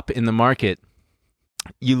top in the market,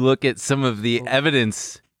 you look at some of the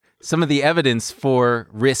evidence for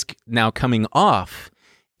risk now coming off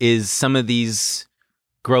is some of these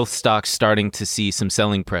growth stocks starting to see some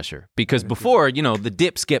selling pressure. Because before, the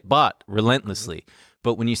dips get bought relentlessly.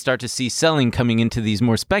 But when you start to see selling coming into these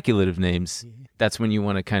more speculative names, that's when you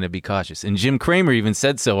want to kind of be cautious. And Jim Cramer even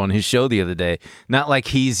said so on his show the other day. Not like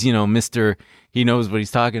he's, Mr. He knows what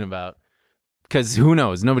he's talking about. Because who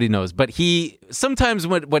knows? Nobody knows. But sometimes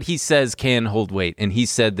what he says can hold weight. And he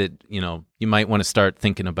said that, you might want to start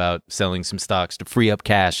thinking about selling some stocks to free up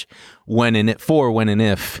cash when and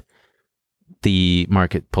if the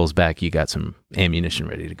market pulls back, you got some ammunition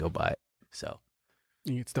ready to go buy it. So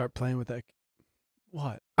you can start playing with that.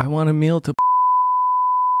 What? I want a meal to.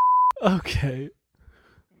 Okay.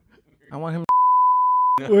 I want him.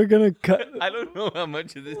 We're gonna cut. I don't know how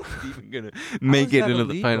much of this is even gonna make it into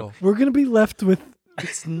the final. We're gonna be left with.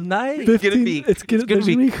 It's nice. 15, it's gonna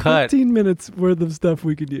be cut. 15 minutes worth of stuff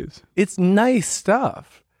we could use. It's nice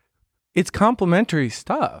stuff. It's complimentary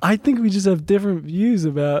stuff. I think we just have different views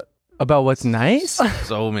about what's nice.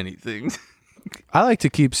 So many things. I like to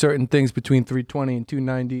keep certain things between 320 and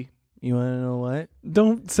 290. You want to know what?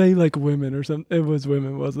 Don't say like women or something. It was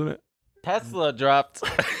women, wasn't it? Tesla dropped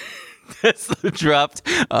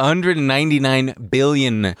 $199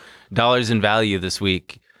 billion in value this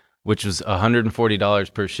week, which was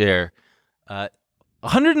 $140 per share.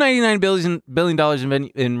 $199 billion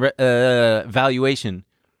in valuation,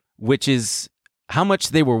 which is how much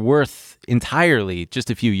they were worth entirely just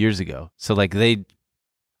a few years ago. So like it's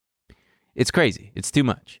crazy. It's too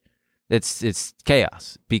much. It's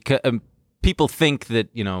chaos because people think that,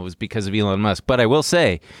 it was because of Elon Musk. But I will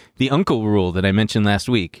say the uncle rule that I mentioned last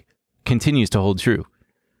week continues to hold true.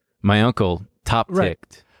 My uncle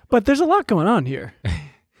top-ticked. But there's a lot going on here.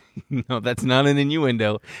 No, that's not an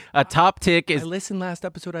innuendo. A top tick is... I listened last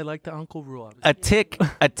episode. I like the uncle rule. A tick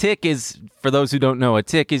is, for those who don't know, a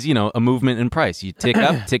tick is, a movement in price. You tick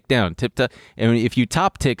up, tick down, tip to... And if you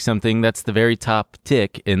top tick something, that's the very top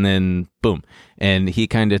tick, and then boom. And he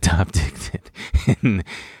kind of top ticked it.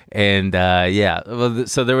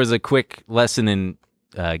 So there was a quick lesson in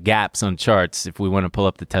gaps on charts, if we want to pull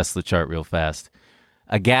up the Tesla chart real fast.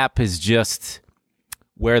 A gap is just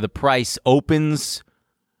where the price opens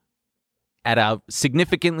at a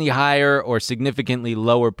significantly higher or significantly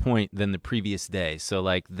lower point than the previous day. So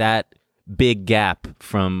like that big gap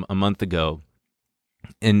from a month ago,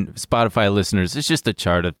 and Spotify listeners, it's just a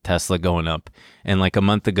chart of Tesla going up. And like a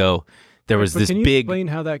month ago, there was this can you big... explain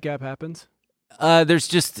how that gap happens? There's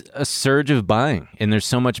just a surge of buying, and there's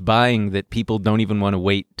so much buying that people don't even want to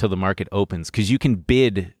wait till the market opens, because you can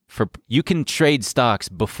you can trade stocks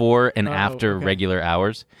before and after regular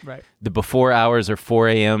hours. Right. The before hours are 4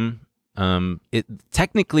 a.m.,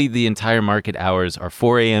 technically the entire market hours are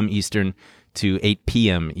 4 a.m. Eastern to 8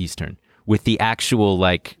 p.m. Eastern, with the actual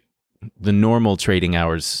the normal trading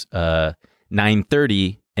hours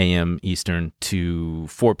 9:30 a.m. Eastern to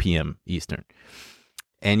 4 p.m. Eastern.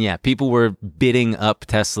 And yeah, people were bidding up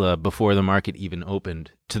Tesla before the market even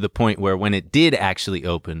opened, to the point where when it did actually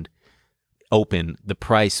open, the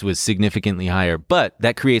price was significantly higher. But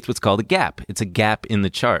that creates what's called a gap. It's a gap in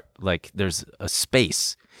the chart. Like there's a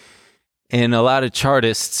space. And a lot of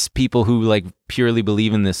chartists, people who purely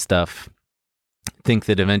believe in this stuff, think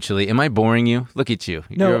that eventually... Am I boring you? Look at you.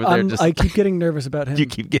 No, You're over there I keep getting nervous about him. You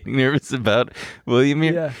keep getting nervous about William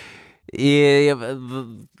here? Yeah.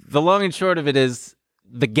 The long and short of it is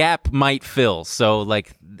the gap might fill. So I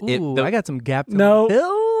got some gap to No.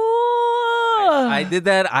 fill. I did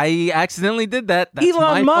that. I accidentally did that. That's Elon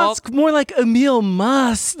my Musk, fault. more like Emil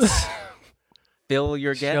Must. Fill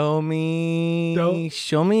your gap. Show me it.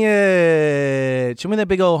 Show me that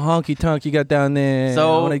big old honky tonk you got down there.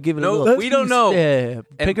 So, I want to give it a no, little. we don't know. Step.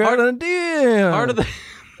 Pick her out on a deal. Part of the...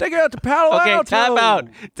 Take her out to Palo Alto. Okay, tap out.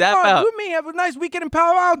 Tap Come on, out. with me. Have a nice weekend in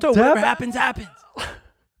Palo Alto. Whatever happens, happens.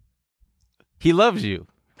 He loves you.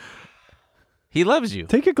 He loves you.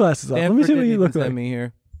 Take your glasses off. Let me see what you look like. Send me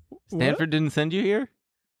here. Stanford didn't send you here?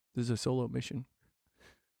 This is a solo mission.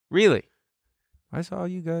 Really? I saw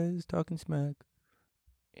you guys talking smack,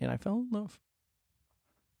 and I fell in love.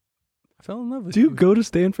 With Do you go to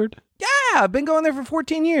Stanford? Yeah, I've been going there for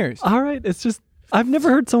 14 years. All right. It's just, I've never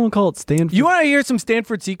heard someone call it Stanford. You want to hear some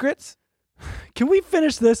Stanford secrets? Can we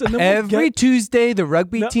finish this? And then Every Tuesday, the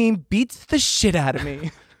rugby team beats the shit out of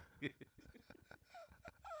me.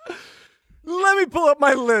 Let me pull up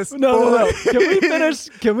my list. No.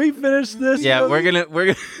 Can we finish this? Yeah, we're gonna.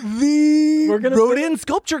 The Rodin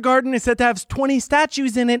Sculpture Garden is said to have 20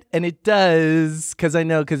 statues in it, and it does, because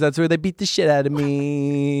that's where they beat the shit out of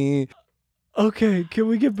me. Okay, can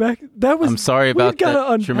we get back? I'm sorry about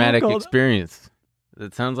that traumatic experience.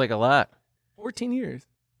 That sounds like a lot. 14 years.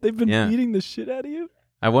 They've been beating the shit out of you?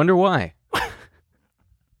 I wonder why.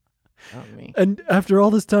 Not me. And after all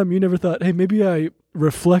this time, you never thought, hey, maybe I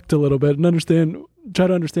reflect a little bit and try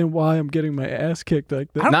to understand why I'm getting my ass kicked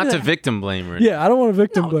like that. Not to victim blame her. Yeah, I don't want to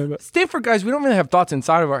victim blame it. Stanford guys, we don't really have thoughts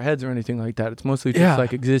inside of our heads or anything like that. It's mostly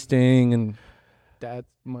just existing and dad's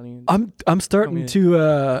money. I'm starting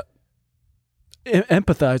to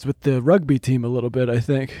empathize with the rugby team a little bit, I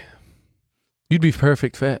think. You'd be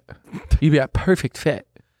perfect fit. You'd be a perfect fit.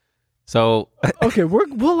 So okay,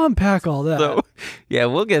 we'll unpack all that. So, yeah,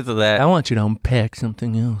 we'll get to that. I want you to unpack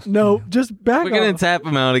something else. No, just back. We're gonna tap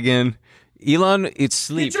him out again. Elon, it's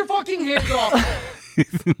sleep. Get your fucking hands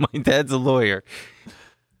off. My dad's a lawyer.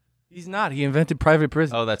 He's not. He invented private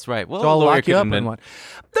prison. Oh, that's right. Well, so I'll lock you up in one.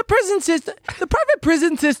 The private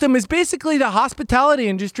prison system is basically the hospitality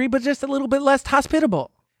industry, but just a little bit less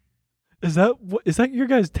hospitable. Is that your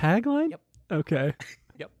guys' tagline? Yep. Okay.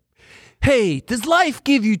 Hey, does life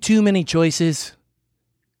give you too many choices?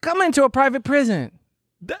 Come into a private prison.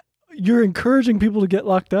 You're encouraging people to get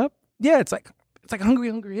locked up? Yeah, it's It's like Hungry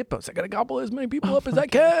Hungry Hippos. I gotta gobble as many people up as I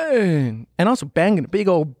can, and also banging a big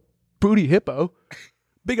old booty hippo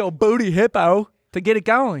to get it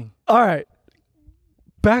going. All right,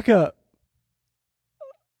 back up.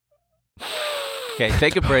 Okay,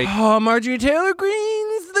 take a break. Oh, Marjorie Taylor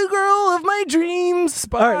Greene's the girl of my dreams.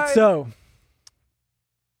 All right, so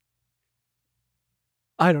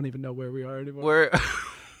I don't even know where we are anymore.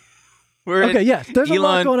 We're okay. Yes, there's a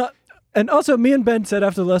lot going on, and also me and Ben said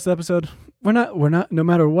after the last episode, we're not. No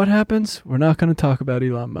matter what happens, we're not going to talk about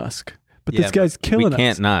Elon Musk. But this guy's killing us. We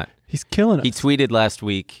can't not. He's killing us. He tweeted last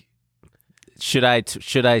week. Should I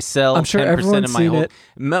sell I'm sure 10% of my seen whole? it.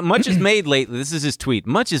 Much is made lately. This is his tweet.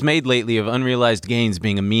 Much is made lately of unrealized gains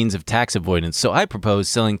being a means of tax avoidance. So I propose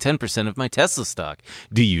selling 10% of my Tesla stock.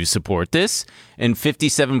 Do you support this? And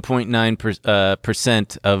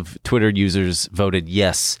 57.9% of Twitter users voted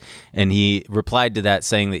yes. And he replied to that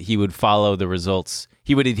saying that he would follow the results.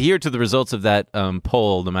 He would adhere to the results of that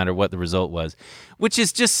poll, no matter what the result was, which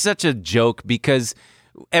is just such a joke because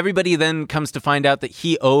everybody then comes to find out that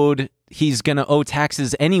he's going to owe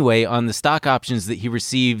taxes anyway on the stock options that he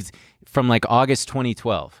received from like August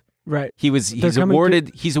 2012. Right. He's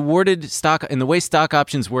awarded stock, and the way stock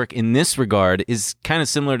options work in this regard is kind of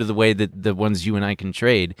similar to the way that the ones you and I can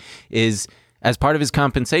trade is as part of his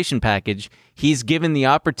compensation package, he's given the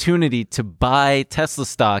opportunity to buy Tesla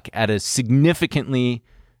stock at a significantly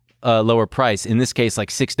lower price, in this case like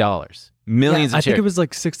 $6. Millions of shares. I think it was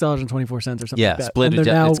like $6.24 or something like that. Split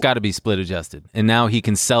it's got to be split adjusted. And now he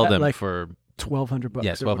can sell them like for $1,200.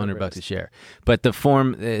 Yeah, $1,200 a share. But the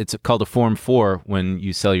form, it's called a Form 4 when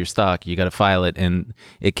you sell your stock. You got to file it. And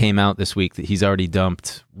it came out this week that he's already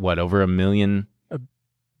dumped, over a million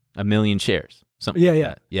shares. Something like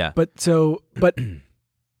that. Yeah. But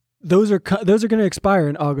those are going to expire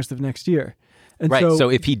in August of next year. And right. So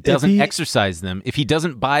if he doesn't exercise them, if he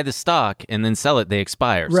doesn't buy the stock and then sell it, they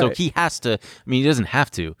expire. Right. So he has to. He doesn't have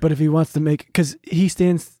to. But if he wants to make, because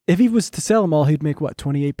if he was to sell them all, he'd make what,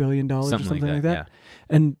 $28 billion or something like that. Yeah.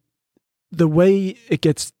 And the way it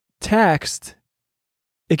gets taxed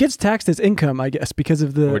as income, I guess, because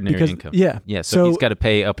of the ordinary income. Yeah. Yeah. So he's got to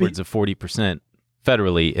pay upwards of 40%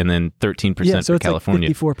 federally, and then 13% for California.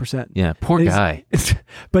 Like 54%. Yeah. Poor guy.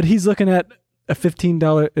 But he's looking at a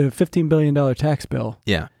 $15 billion tax bill.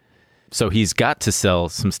 Yeah. So he's got to sell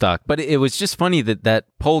some stock. But it was just funny that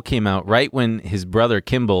poll came out right when his brother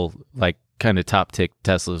Kimball, kind of top-ticked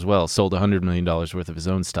Tesla as well, sold $100 million worth of his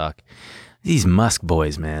own stock. These Musk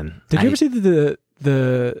boys, man. Did you ever see the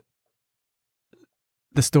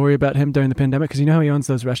story about him during the pandemic? Because you know how he owns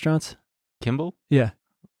those restaurants? Kimball? Yeah.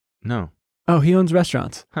 No. Oh, he owns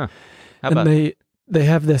restaurants. Huh. How about they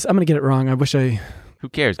have this. I'm going to get it wrong. I wish I... Who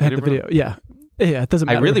cares? Had the video. Yeah. Yeah, it doesn't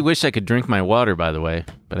matter. I really wish I could drink my water, by the way,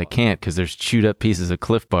 but I can't because there's chewed up pieces of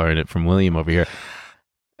Cliff Bar in it from William over here.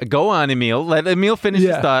 Go on, Emil. Let Emil finish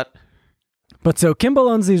his thought. But so Kimball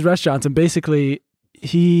owns these restaurants, and basically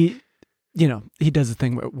he does a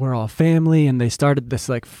thing where we're all family, and they started this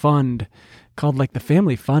fund called the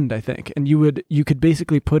Family Fund, I think. And you could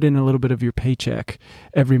basically put in a little bit of your paycheck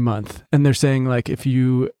every month. And they're saying if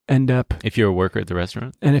you're a worker at the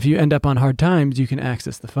restaurant, and if you end up on hard times, you can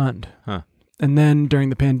access the fund. Huh. And then during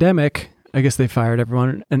the pandemic, I guess they fired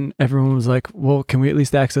everyone, and everyone was like, well, can we at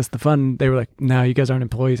least access the fund? They were like, no, you guys aren't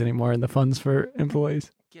employees anymore, and the fund's for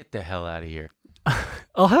employees. Get the hell out of here.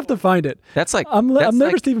 I'll have to find it. That's I'm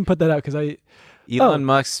nervous to even put that out because Elon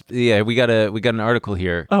Musk's, we got an article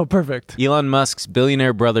here. Oh, perfect. Elon Musk's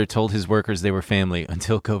billionaire brother told his workers they were family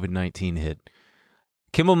until COVID-19 hit.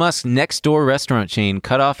 Kimball Musk's next-door restaurant chain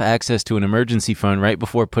cut off access to an emergency fund right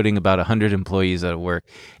before putting about 100 employees out of work.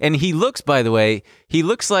 And he looks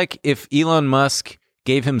like if Elon Musk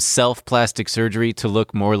gave himself plastic surgery to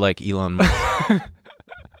look more like Elon Musk.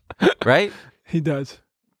 Right? He does.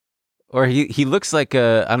 Or he looks like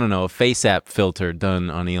a face app filter done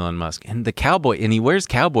on Elon Musk. And the cowboy, and he wears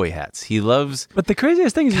cowboy hats. He loves... But the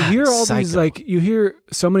craziest thing is you hear all these, you hear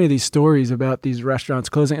so many of these stories about these restaurants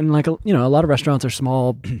closing. And a lot of restaurants are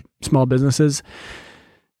small businesses.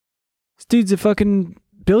 This dude's a fucking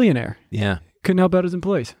billionaire. Yeah. Couldn't help out his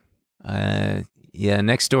employees.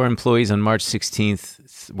 Next-door employees on March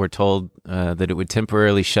 16th were told that it would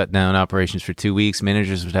temporarily shut down operations for 2 weeks.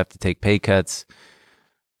 Managers would have to take pay cuts.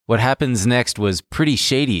 What happens next was pretty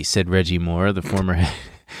shady, said Reggie Moore, the former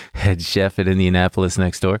head chef at Indianapolis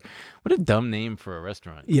Next Door. What a dumb name for a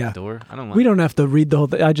restaurant. Yeah. Next Door. I don't like We don't have to read the whole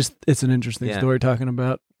thing. It's an interesting story talking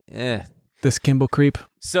about this Kimball creep.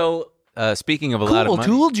 So, speaking of a lot of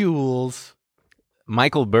money, jewels.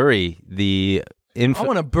 Michael Burry, the I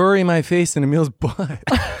want to bury my face in Emil's butt.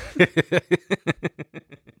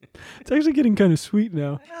 It's actually getting kind of sweet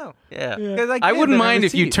now. I know. Yeah. I wouldn't mind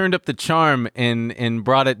if you turned up the charm and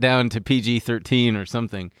brought it down to PG-13 or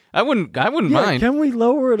something. I wouldn't mind. Can we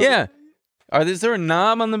lower it? Yeah. Is there a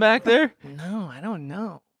knob on the back there? No, I don't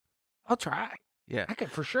know. I'll try. Yeah. I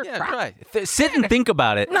could for sure try. Sit and think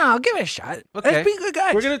about it. No, give it a shot. Okay. Let's be good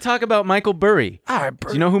guys. We're going to talk about Michael Burry. All right,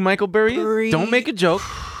 Do you know who Michael Burry is? Don't make a joke.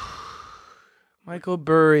 Michael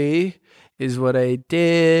Burry is what I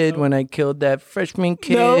did when I killed that freshman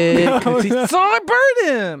kid. No. So I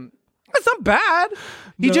burned him. That's not bad.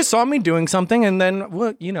 He just saw me doing something, and then,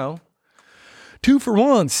 2 for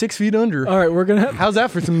 1, 6 feet under. All right, we're going to have... How's that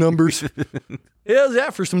for some numbers? How's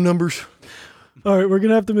that for some numbers? All right, we're going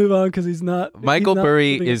to have to move on because he's not... Michael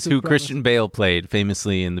Burry living up is to who his promise. Christian Bale played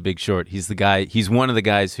famously in The Big Short. He's one of the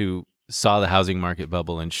guys who saw the housing market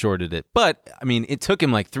bubble and shorted it. But, I mean, it took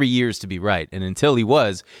him like 3 years to be right. And until he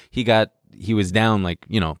was down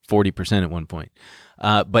 40% at one point.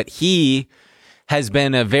 But he has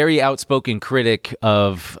been a very outspoken critic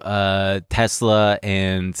of Tesla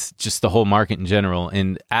and just the whole market in general.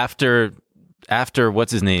 And after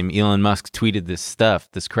what's his name, Elon Musk tweeted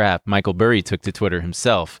this crap, Michael Burry took to Twitter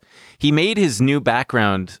himself. He made his new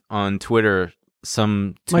background on Twitter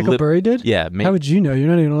Michael Burry did? Yeah. How would you know? You're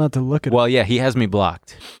not even allowed to look at it. Well, yeah, he has me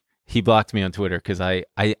blocked. He blocked me on Twitter because I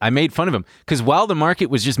made fun of him. Because while the market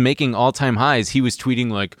was just making all-time highs, he was tweeting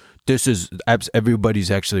like, everybody's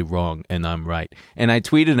actually wrong and I'm right. And I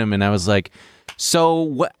tweeted him and I was like,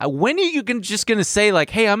 so when are you just going to say like,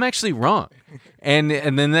 hey, I'm actually wrong? And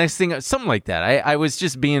then the next thing, something like that. I was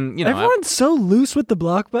just being, Everyone's so loose with the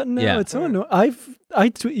block button now. Yeah. It's so annoying.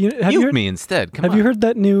 Have you Mute heard, me instead. Come have on. you heard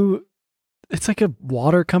that new... It's like a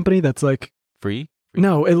water company that's like... Free?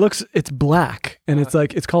 No, it's black, and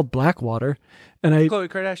it's called Blackwater. And Khloe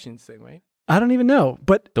Kardashian's thing, right? I don't even know,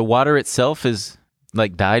 but The water itself is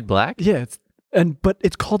like dyed black? yeah, but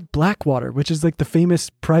it's called Blackwater, which is like the famous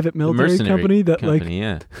private military Mercenary company that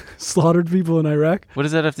yeah. slaughtered people in Iraq. What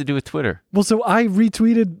does that have to do with Twitter? Well, so I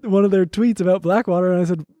retweeted one of their tweets about Blackwater, and I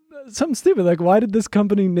said something stupid like, "Why did this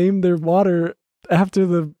company name their water after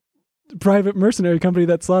the private mercenary company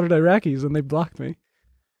that slaughtered Iraqis?" And they blocked me.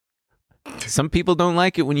 Some people don't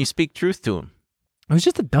like it when you speak truth to them. It was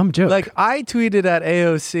just a dumb joke. Like, I tweeted at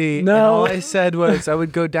AOC, and all I said was I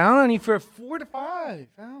would go down on you for 4 to 5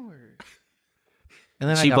 hours. And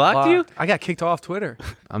then She I got blocked you? I got kicked off Twitter.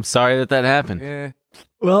 I'm sorry that happened. Yeah.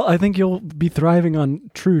 Well, I think you'll be thriving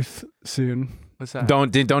on truth soon. What's that?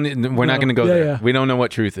 Don't. We're not going to go Yeah, there. yeah. We don't know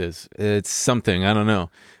what truth is. It's something. I don't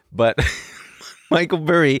know. But Michael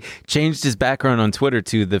Burry changed his background on Twitter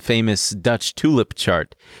to the famous Dutch tulip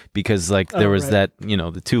chart because, there was that,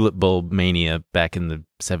 the tulip bulb mania back in the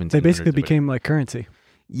 1700s. They basically became like currency.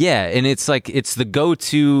 Yeah, and it's the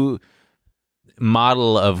go-to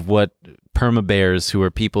model of what perma-bears, who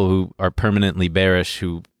are people who are permanently bearish,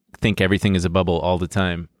 who think everything is a bubble all the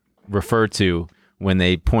time, refer to when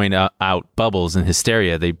they point out bubbles and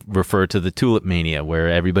hysteria. They refer to the tulip mania, where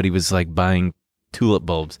everybody was like buying tulip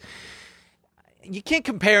bulbs. You can't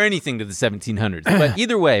compare anything to the 1700s, but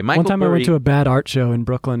either way, Michael One time Burry, I went to a bad art show in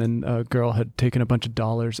Brooklyn, and a girl had taken a bunch of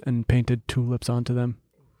dollars and painted tulips onto them.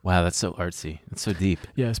 Wow, that's so artsy. That's so deep.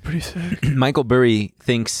 Yeah, it's pretty sick. Michael Burry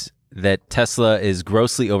thinks that Tesla is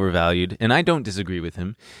grossly overvalued, and I don't disagree with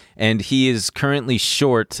him. And he is currently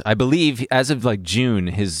short, I believe, as of June,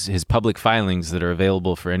 his public filings that are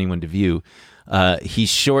available for anyone to view. He's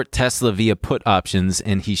short Tesla via put options,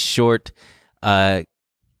 and he's short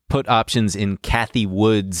put options in Cathie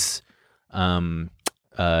Wood's ETFs.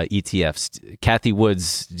 Cathie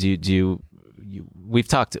Wood's, we've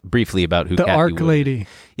talked briefly about who The Cathie ARC Wood lady.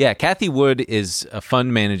 Yeah, Cathie Wood is a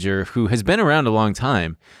fund manager who has been around a long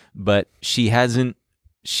time, but she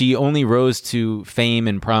only rose to fame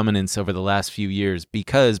and prominence over the last few years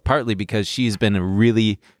partly because she's been a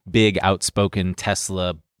really big, outspoken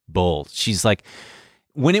Tesla bull. She's like,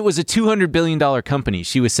 when it was a $200 billion company,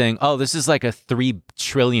 she was saying, oh, this is like a $3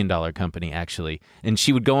 trillion company, actually. And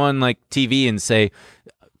she would go on TV and say,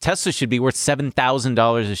 Tesla should be worth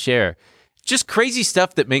 $7,000 a share. Just crazy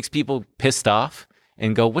stuff that makes people pissed off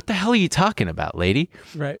and go, what the hell are you talking about, lady?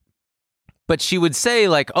 Right. But she would say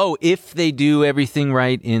oh, if they do everything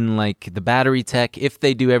right in the battery tech, if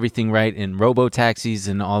they do everything right in robo-taxis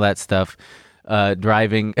and all that stuff,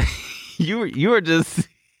 driving, you are just,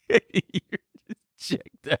 you're just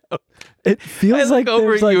checked out. It feels I look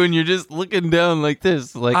over at there's you and you're just looking down like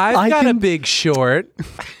this. I've got a big short.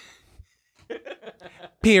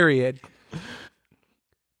 Period.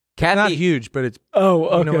 Kathy, not huge, but it's. Oh,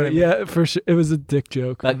 okay. You know what I mean? Yeah, for sure. It was a dick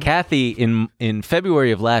joke. But Kathy, in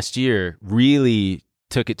February of last year, really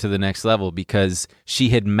took it to the next level because she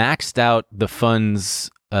had maxed out the funds.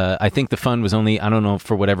 I think the fund was only, I don't know,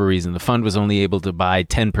 for whatever reason, the fund was only able to buy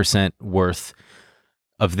 10% worth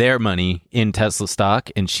of their money in Tesla stock,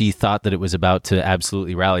 and she thought that it was about to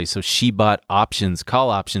absolutely rally. So she bought call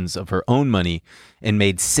options of her own money and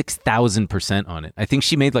made 6,000% on it. I think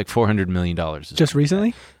she made like $400 million. Just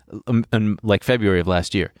recently? In like February of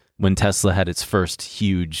last year when Tesla had its first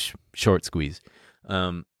huge short squeeze.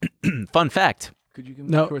 Fun fact. Could you give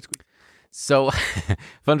me a short squeeze? So,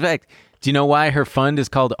 fun fact. Do you know why her fund is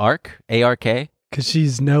called ARK? A-R-K? Because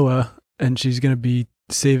she's Noah, and she's going to be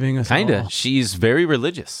saving us all. Kinda. She's very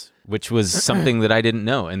religious, which was something that I didn't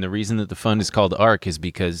know. And the reason that the fund is called ARK is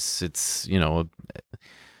because it's, a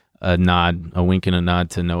wink and a nod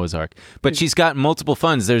to Noah's Ark. But she's got multiple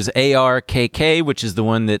funds. There's ARKK, which is the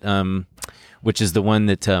one that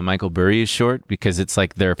Michael Burry is short because it's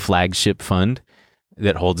like their flagship fund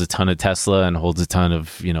that holds a ton of Tesla and holds a ton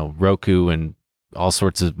of, Roku and all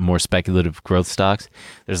sorts of more speculative growth stocks.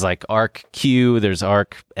 There's like ARK Q, there's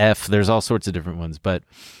ARK F, there's all sorts of different ones. But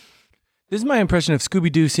this is my impression of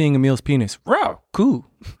Scooby-Doo seeing Emil's penis. Wow, cool.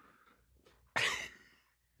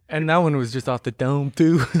 And that one was just off the dome,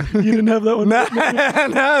 too. You didn't have that one?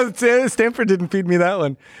 No, Stanford didn't feed me that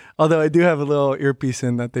one. Although I do have a little earpiece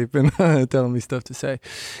in that they've been telling me stuff to say.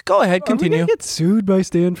 Go ahead, continue. Are we going to get sued by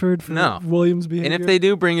Stanford for Williams' behavior? And if they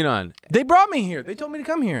do, bring it on. They brought me here. They told me to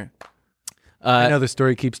come here. I know the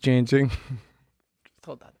story keeps changing. Just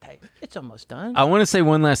hold on tight. It's almost done. I want to say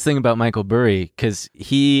one last thing about Michael Burry, because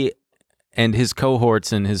he and his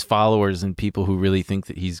cohorts and his followers and people who really think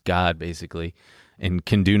that he's God, basically, and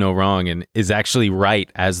can do no wrong and is actually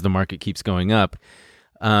right as the market keeps going up,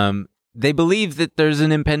 they believe that there's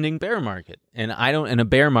an impending bear market. And a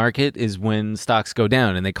bear market is when stocks go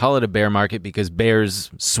down. And they call it a bear market because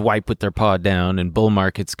bears swipe with their paw down and bull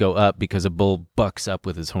markets go up because a bull bucks up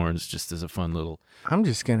with his horns, just as a fun little... I'm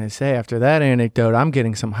just going to say, after that anecdote, I'm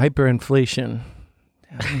getting some hyperinflation.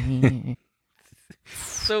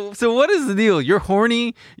 So what is the deal? You're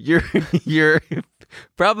horny, you're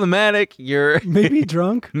problematic, you're... Maybe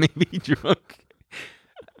drunk.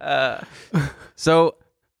 So...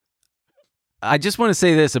 I just want to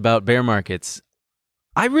say this about bear markets.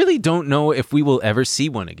 I really don't know if we will ever see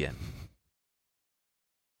one again.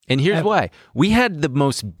 And here's why. We had the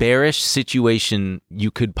most bearish situation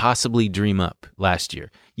you could possibly dream up last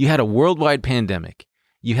year. You had a worldwide pandemic.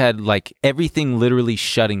 You had like everything literally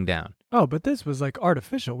shutting down. Oh, but this was like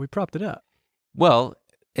artificial. We propped it up. Well,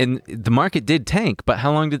 and the market did tank, but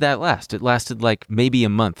how long did that last? It lasted like maybe a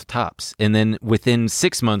month tops. And then within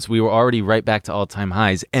 6 months, we were already right back to all-time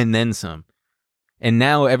highs and then some. And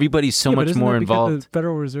now everybody's so much more involved. The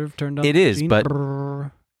Federal Reserve turned on. It is, but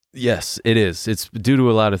yes, it is. It's due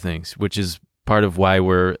to a lot of things, which is part of why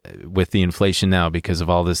we're with the inflation now, because of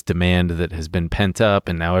all this demand that has been pent up,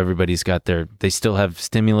 and now everybody's got they still have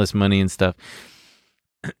stimulus money and stuff.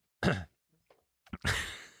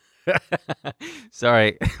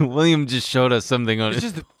 Sorry, William just showed us something on it's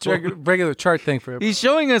his just a regular chart thing for everybody. He's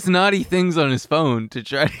showing us naughty things on his phone to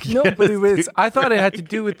try to get No, but I thought it had to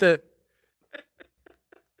do with the...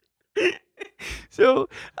 So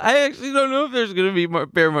I actually don't know if there's going to be more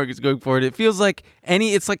bear markets going forward. It feels like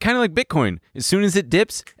it's like kind of like Bitcoin. As soon as it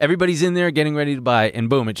dips, everybody's in there getting ready to buy, and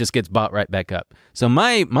boom, it just gets bought right back up. So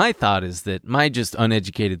my thought is that, my just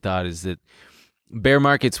uneducated thought is that bear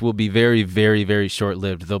markets will be very, very, very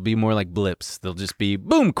short-lived. They'll be more like blips. They'll just be,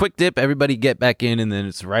 boom, quick dip, everybody get back in, and then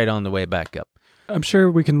it's right on the way back up. I'm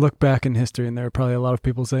sure we can look back in history, and there are probably a lot of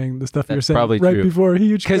people saying the stuff you're saying probably right true. Before a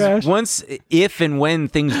huge crash. Because if and when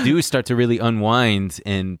things do start to really unwind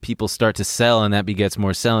and people start to sell, and that begets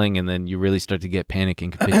more selling, and then you really start to get panic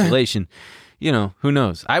and capitulation, who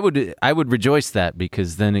knows? I would rejoice that,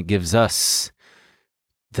 because then it gives us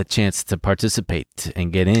the chance to participate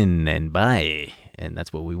and get in and buy, and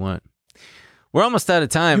that's what we want. We're almost out of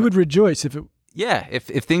time. You would rejoice if it... Yeah, if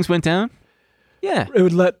things went down. Yeah, it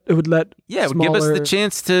would let. Yeah, it would give us the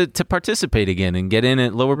chance to participate again and get in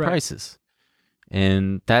at lower prices,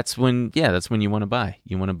 and that's when you want to buy.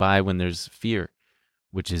 You want to buy when there's fear,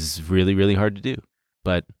 which is really, really hard to do.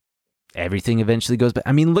 But everything eventually goes back.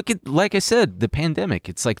 I mean, look at, like I said, the pandemic.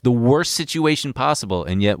 It's like the worst situation possible,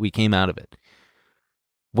 and yet we came out of it.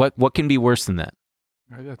 What can be worse than that?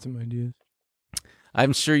 I got some ideas.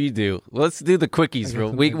 I'm sure you do. Let's do the quickies, bro.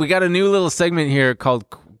 We got a new little segment here called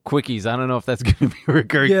Quickies. I don't know if that's going to be a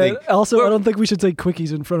recurring thing. Also, I don't think we should say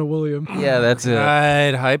quickies in front of William. Yeah, that's it.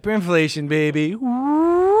 Right, hyperinflation, baby.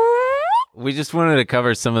 We just wanted to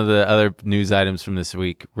cover some of the other news items from this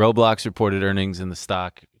week. Roblox reported earnings and the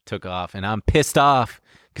stock took off, and I'm pissed off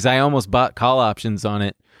because I almost bought call options on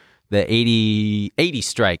it. The 80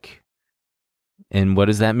 strike. And what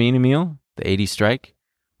does that mean, Emil? The 80 strike?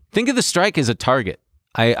 Think of the strike as a target.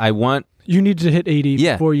 I want... You need to hit 80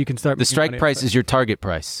 before you can start. The strike price is your target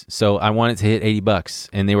price. So I wanted to hit $80,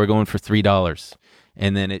 and they were going for $3.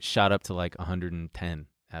 And then it shot up to like 110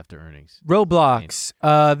 after earnings. Roblox.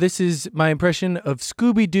 This is my impression of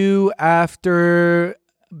Scooby-Doo after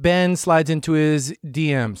Ben slides into his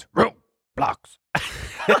DMs. Roblox.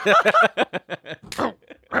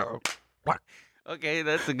 Okay,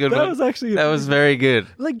 that's a good That one. was actually... That was very good.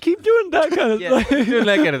 Like, keep doing that kind of... Keep doing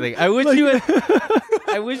that kind of thing. I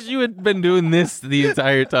wish you had been doing this the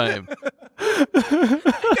entire time.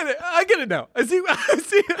 I get it now. I see where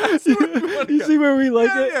we want to You go. see where we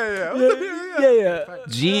like it? Yeah.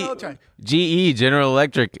 GE, General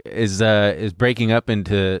Electric, is breaking up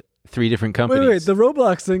into 3 different companies. Wait, the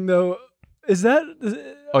Roblox thing, though, is that...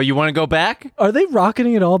 Oh, you want to go back? Are they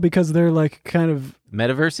rocketing it all because they're like kind of...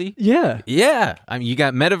 Metaverse-y? Yeah. Yeah. I mean, you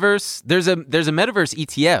got Metaverse. There's a Metaverse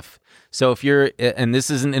ETF. So if you're, and this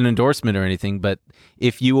isn't an endorsement or anything, but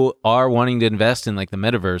if you are wanting to invest in like the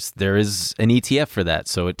Metaverse, there is an ETF for that.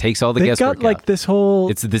 So it takes all the guesswork out. They've got like this whole...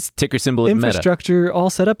 It's this ticker symbol of Meta. Infrastructure all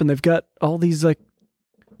set up, and they've got all these like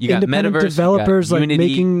You got independent Metaverse, developers you got like Unity.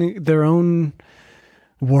 making their own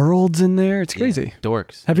worlds in there. It's crazy.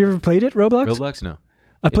 Dorks. Have you ever played it, Roblox? Roblox? No.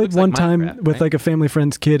 I It played looks like one time Minecraft, with right? like a family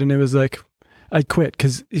friend's kid, and it was like I quit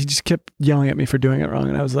because he just kept yelling at me for doing it wrong,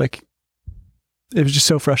 and I was like, it was just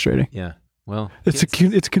so frustrating. Yeah. Well, It's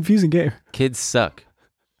it's a confusing game. kids suck.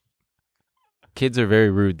 Kids are very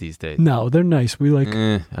rude these days. No, they're nice. We like.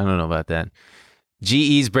 I don't know about that.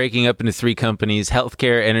 GE's breaking up into 3 companies: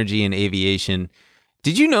 healthcare, energy, and aviation.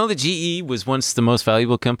 Did you know that GE was once the most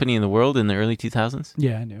valuable company in the world in the early 2000s?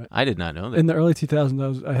 Yeah, I knew it. I did not know that. In the early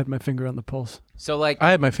 2000s, I had my finger on the pulse. So, like, I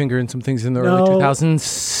had my finger in some things in the early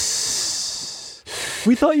 2000s.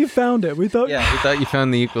 We thought you found it. We thought. Yeah, we thought you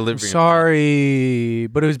found the equilibrium. Sorry,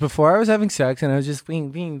 but it was before I was having sex, and I was just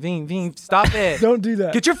ving. Stop it! Don't do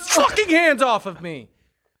that. Get your fucking hands off of me!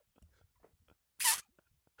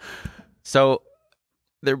 So,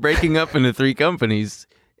 they're breaking up into 3 companies.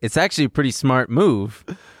 It's actually a pretty smart move,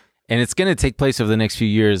 and it's going to take place over the next few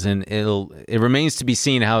years, and it remains to be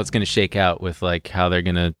seen how it's going to shake out with like how they're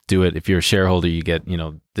going to do it. If you're a shareholder, you get,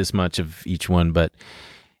 this much of each one, but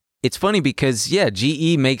it's funny because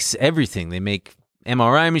GE makes everything. They make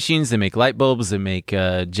MRI machines, they make light bulbs, they make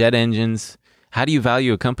jet engines. How do you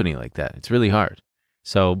value a company like that? It's really hard.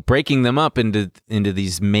 So breaking them up into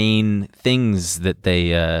these main things that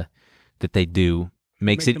they do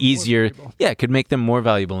makes it easier. Yeah, it could make them more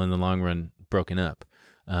valuable in the long run, broken up.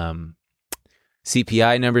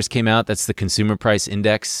 CPI numbers came out. That's the consumer price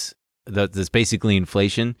index. That's basically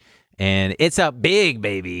inflation. And it's up big,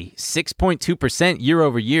 baby. 6.2% year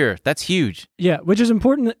over year. That's huge. Yeah, which is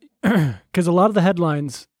important because a lot of the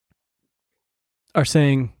headlines are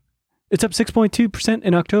saying it's up 6.2%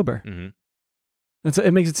 in October. Mm-hmm.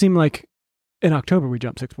 It makes it seem like in October we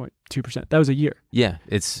jumped 6.2%. That was a year. Yeah,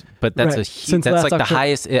 that's like last the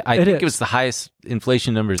highest. I think it was the highest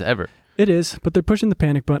inflation numbers ever. It is, but they're pushing the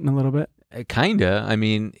panic button a little bit. Kinda. I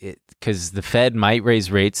mean, because the Fed might raise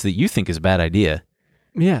rates that you think is a bad idea.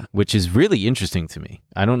 Yeah. Which is really interesting to me.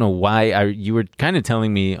 I don't know why. You were kind of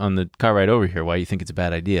telling me on the car ride over here why you think it's a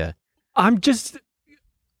bad idea. I'm just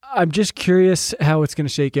curious how it's going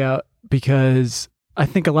to shake out because I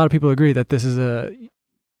think a lot of people agree that this is a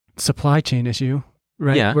supply chain issue,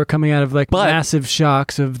 right? Yeah. We're coming out of massive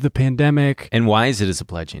shocks of the pandemic. And why is it a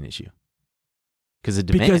supply chain issue? Because of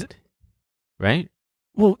demand, right?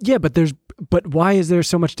 Well, yeah, but why is there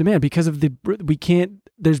so much demand? Because of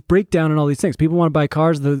there's breakdown in all these things. People want to buy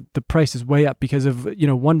cars. The price is way up because of,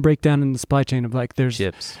 one breakdown in the supply chain of there's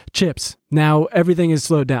chips. Now everything is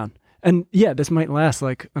slowed down. And yeah, this might last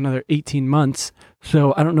like another 18 months.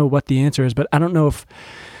 So I don't know what the answer is, but I don't know if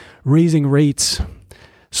raising rates,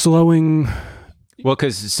 slowing. Well,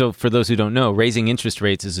 so for those who don't know, raising interest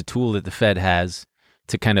rates is a tool that the Fed has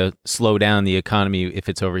to kind of slow down the economy if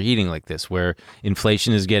it's overheating like this, where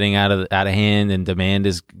inflation is getting out of hand and demand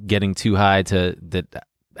is getting too high that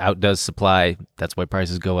outdoes supply. That's why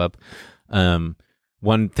prices go up.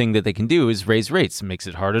 One thing that they can do is raise rates. It makes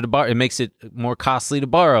it harder to borrow. It makes it more costly to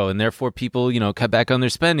borrow, and therefore people, cut back on their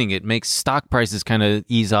spending. It makes stock prices kind of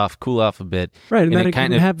cool off a bit. Right, and that it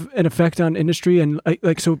can have an effect on industry. And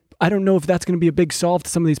so I don't know if that's going to be a big solve to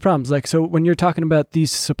some of these problems. So when you're talking about these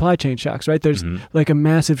supply chain shocks, right, there's a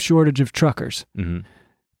massive shortage of truckers. Mm-hmm.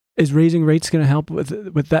 Is raising rates going to help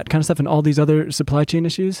with that kind of stuff and all these other supply chain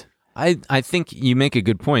issues? I think you make a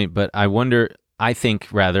good point, but I think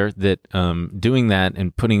rather that doing that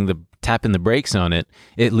and tapping the brakes on it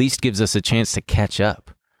at least gives us a chance to catch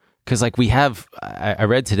up. Because like I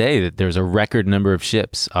read today that there's a record number of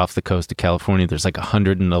ships off the coast of California. There's like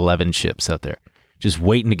 111 ships out there just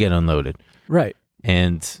waiting to get unloaded. Right.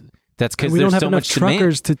 And that's because we there's don't have so enough much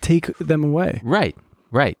truckers demand. to take them away. Right.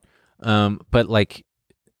 But like,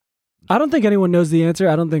 I don't think anyone knows the answer.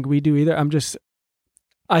 I don't think we do either.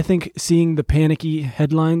 I think seeing the panicky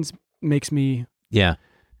headlines makes me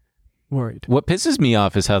worried. What pisses me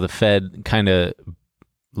off is how the Fed kind of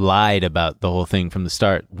lied about the whole thing from the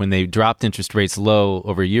start. When they dropped interest rates low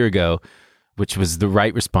over a year ago, which was the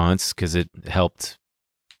right response because it helped,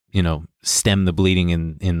 stem the bleeding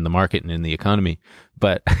in the market and in the economy.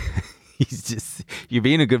 But you're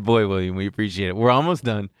being a good boy, William. We appreciate it. We're almost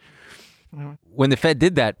done. When the Fed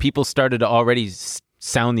did that, people started to already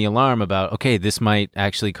sound the alarm about, okay, this might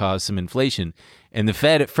actually cause some inflation. And the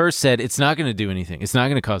Fed at first said it's not going to do anything. It's not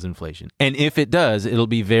going to cause inflation. And if it does, it'll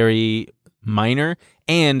be very minor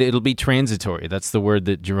and it'll be transitory. That's the word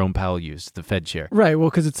that Jerome Powell used, the Fed chair. Right. Well,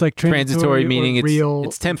 because it's like transitory meaning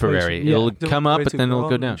it's temporary. Inflation. Yeah. It'll come up, but then it'll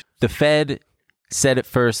go down. The Fed said at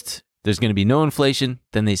first there's going to be no inflation.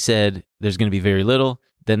 Then they said there's going to be very little.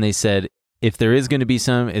 Then they said if there is going to be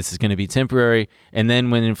some, it's going to be temporary. And then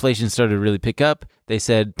when inflation started to really pick up, they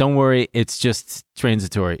said, don't worry, it's just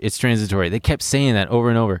transitory. It's transitory. They kept saying that over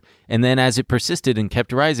and over. And then as it persisted and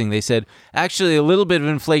kept rising, they said, actually, a little bit of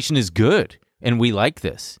inflation is good, and we like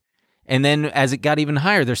this. And then as it got even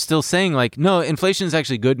higher, they're still saying, like, no, inflation is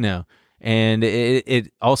actually good now. And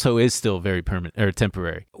it also is still very permanent or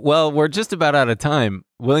temporary. Well, we're just about out of time.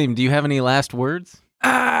 William, do you have any last words?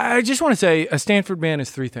 I just want to say a Stanford man is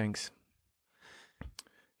three things.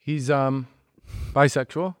 He's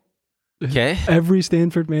bisexual. Okay. Every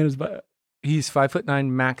Stanford man is He's 5'9"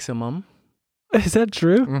 maximum. Is that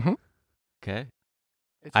true? Mm-hmm. Okay.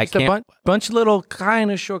 It's just a bunch of little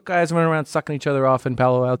kind of short guys running around sucking each other off in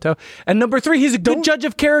Palo Alto. And number three, he's a good judge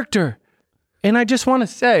of character. And I just want to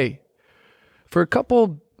say, for a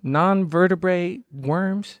couple non-vertebrate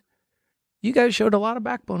worms, you guys showed a lot of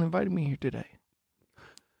backbone inviting me here today.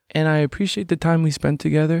 And I appreciate the time we spent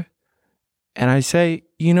together. And I say,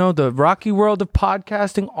 the rocky world of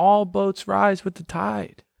podcasting, all boats rise with the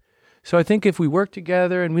tide. So I think if we work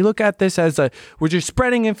together and we look at this as we're just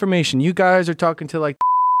spreading information. You guys are talking to like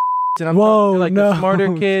and I'm talking to the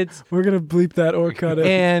smarter kids. We're going to bleep that or cut it.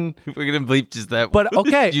 And we're going to bleep just that. But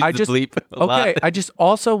okay, bleep I just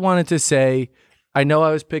also wanted to say, I know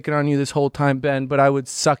I was picking on you this whole time, Ben, but I would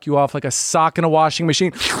suck you off like a sock in a washing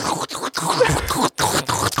machine.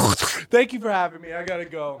 Thank you for having me. I got to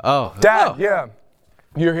go. Oh. Dad, yeah.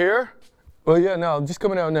 You're here? Well, yeah, no, I'm just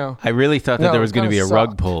coming out now. I really thought that there was going to be a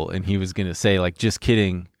rug pull and he was going to say, like, just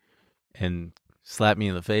kidding and slap me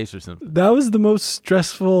in the face or something. That was the most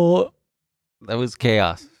stressful. That was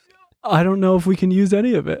chaos. I don't know if we can use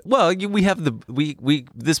any of it. Well, we have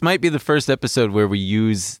this might be the first episode where we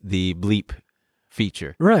use the bleep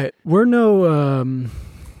feature. Right. We're no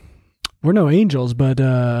angels, but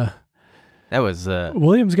that was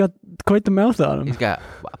William's got quite the mouth on him. He's got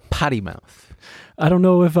a potty mouth. I don't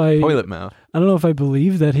know if toilet mouth. I don't know if I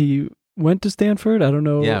believe that he went to Stanford. I don't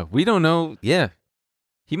know. Yeah, we don't know. Yeah.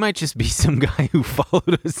 He might just be some guy who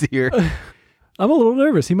followed us here. I'm a little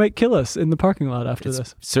nervous. He might kill us in the parking lot after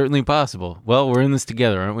this. Certainly possible. Well, we're in this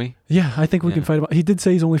together, aren't we? Yeah, I think we can fight him off. He did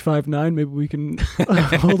say he's only 5'9". Maybe we can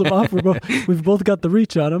hold him off. We've both got the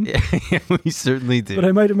reach on him. Yeah, we certainly do. But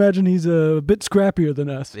I might imagine he's a bit scrappier than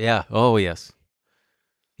us. Yeah. Oh, yes.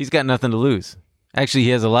 He's got nothing to lose. Actually, he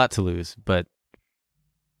has a lot to lose, but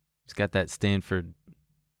he's got that Stanford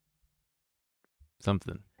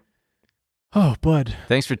something. Oh, bud.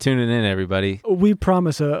 Thanks for tuning in, everybody. We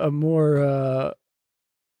promise a more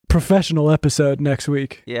professional episode next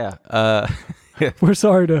week. Yeah. We're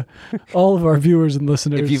sorry to all of our viewers and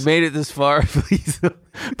listeners. If you've made it this far,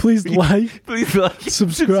 please like,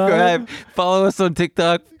 subscribe, follow us on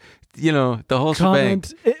TikTok. The whole shebang.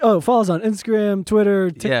 Follow us on Instagram,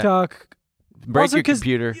 Twitter, TikTok. Yeah. Break your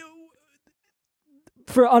computer.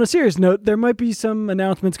 On a serious note, there might be some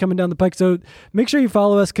announcements coming down the pike, so make sure you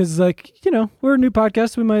follow us because, we're a new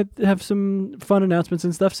podcast. We might have some fun announcements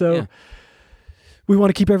and stuff, so we want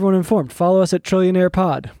to keep everyone informed. Follow us at Trillionaire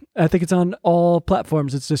Pod. I think it's on all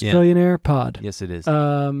platforms. It's just Trillionaire Pod. Yes, it is.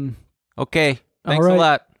 Okay. Thanks a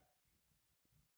lot.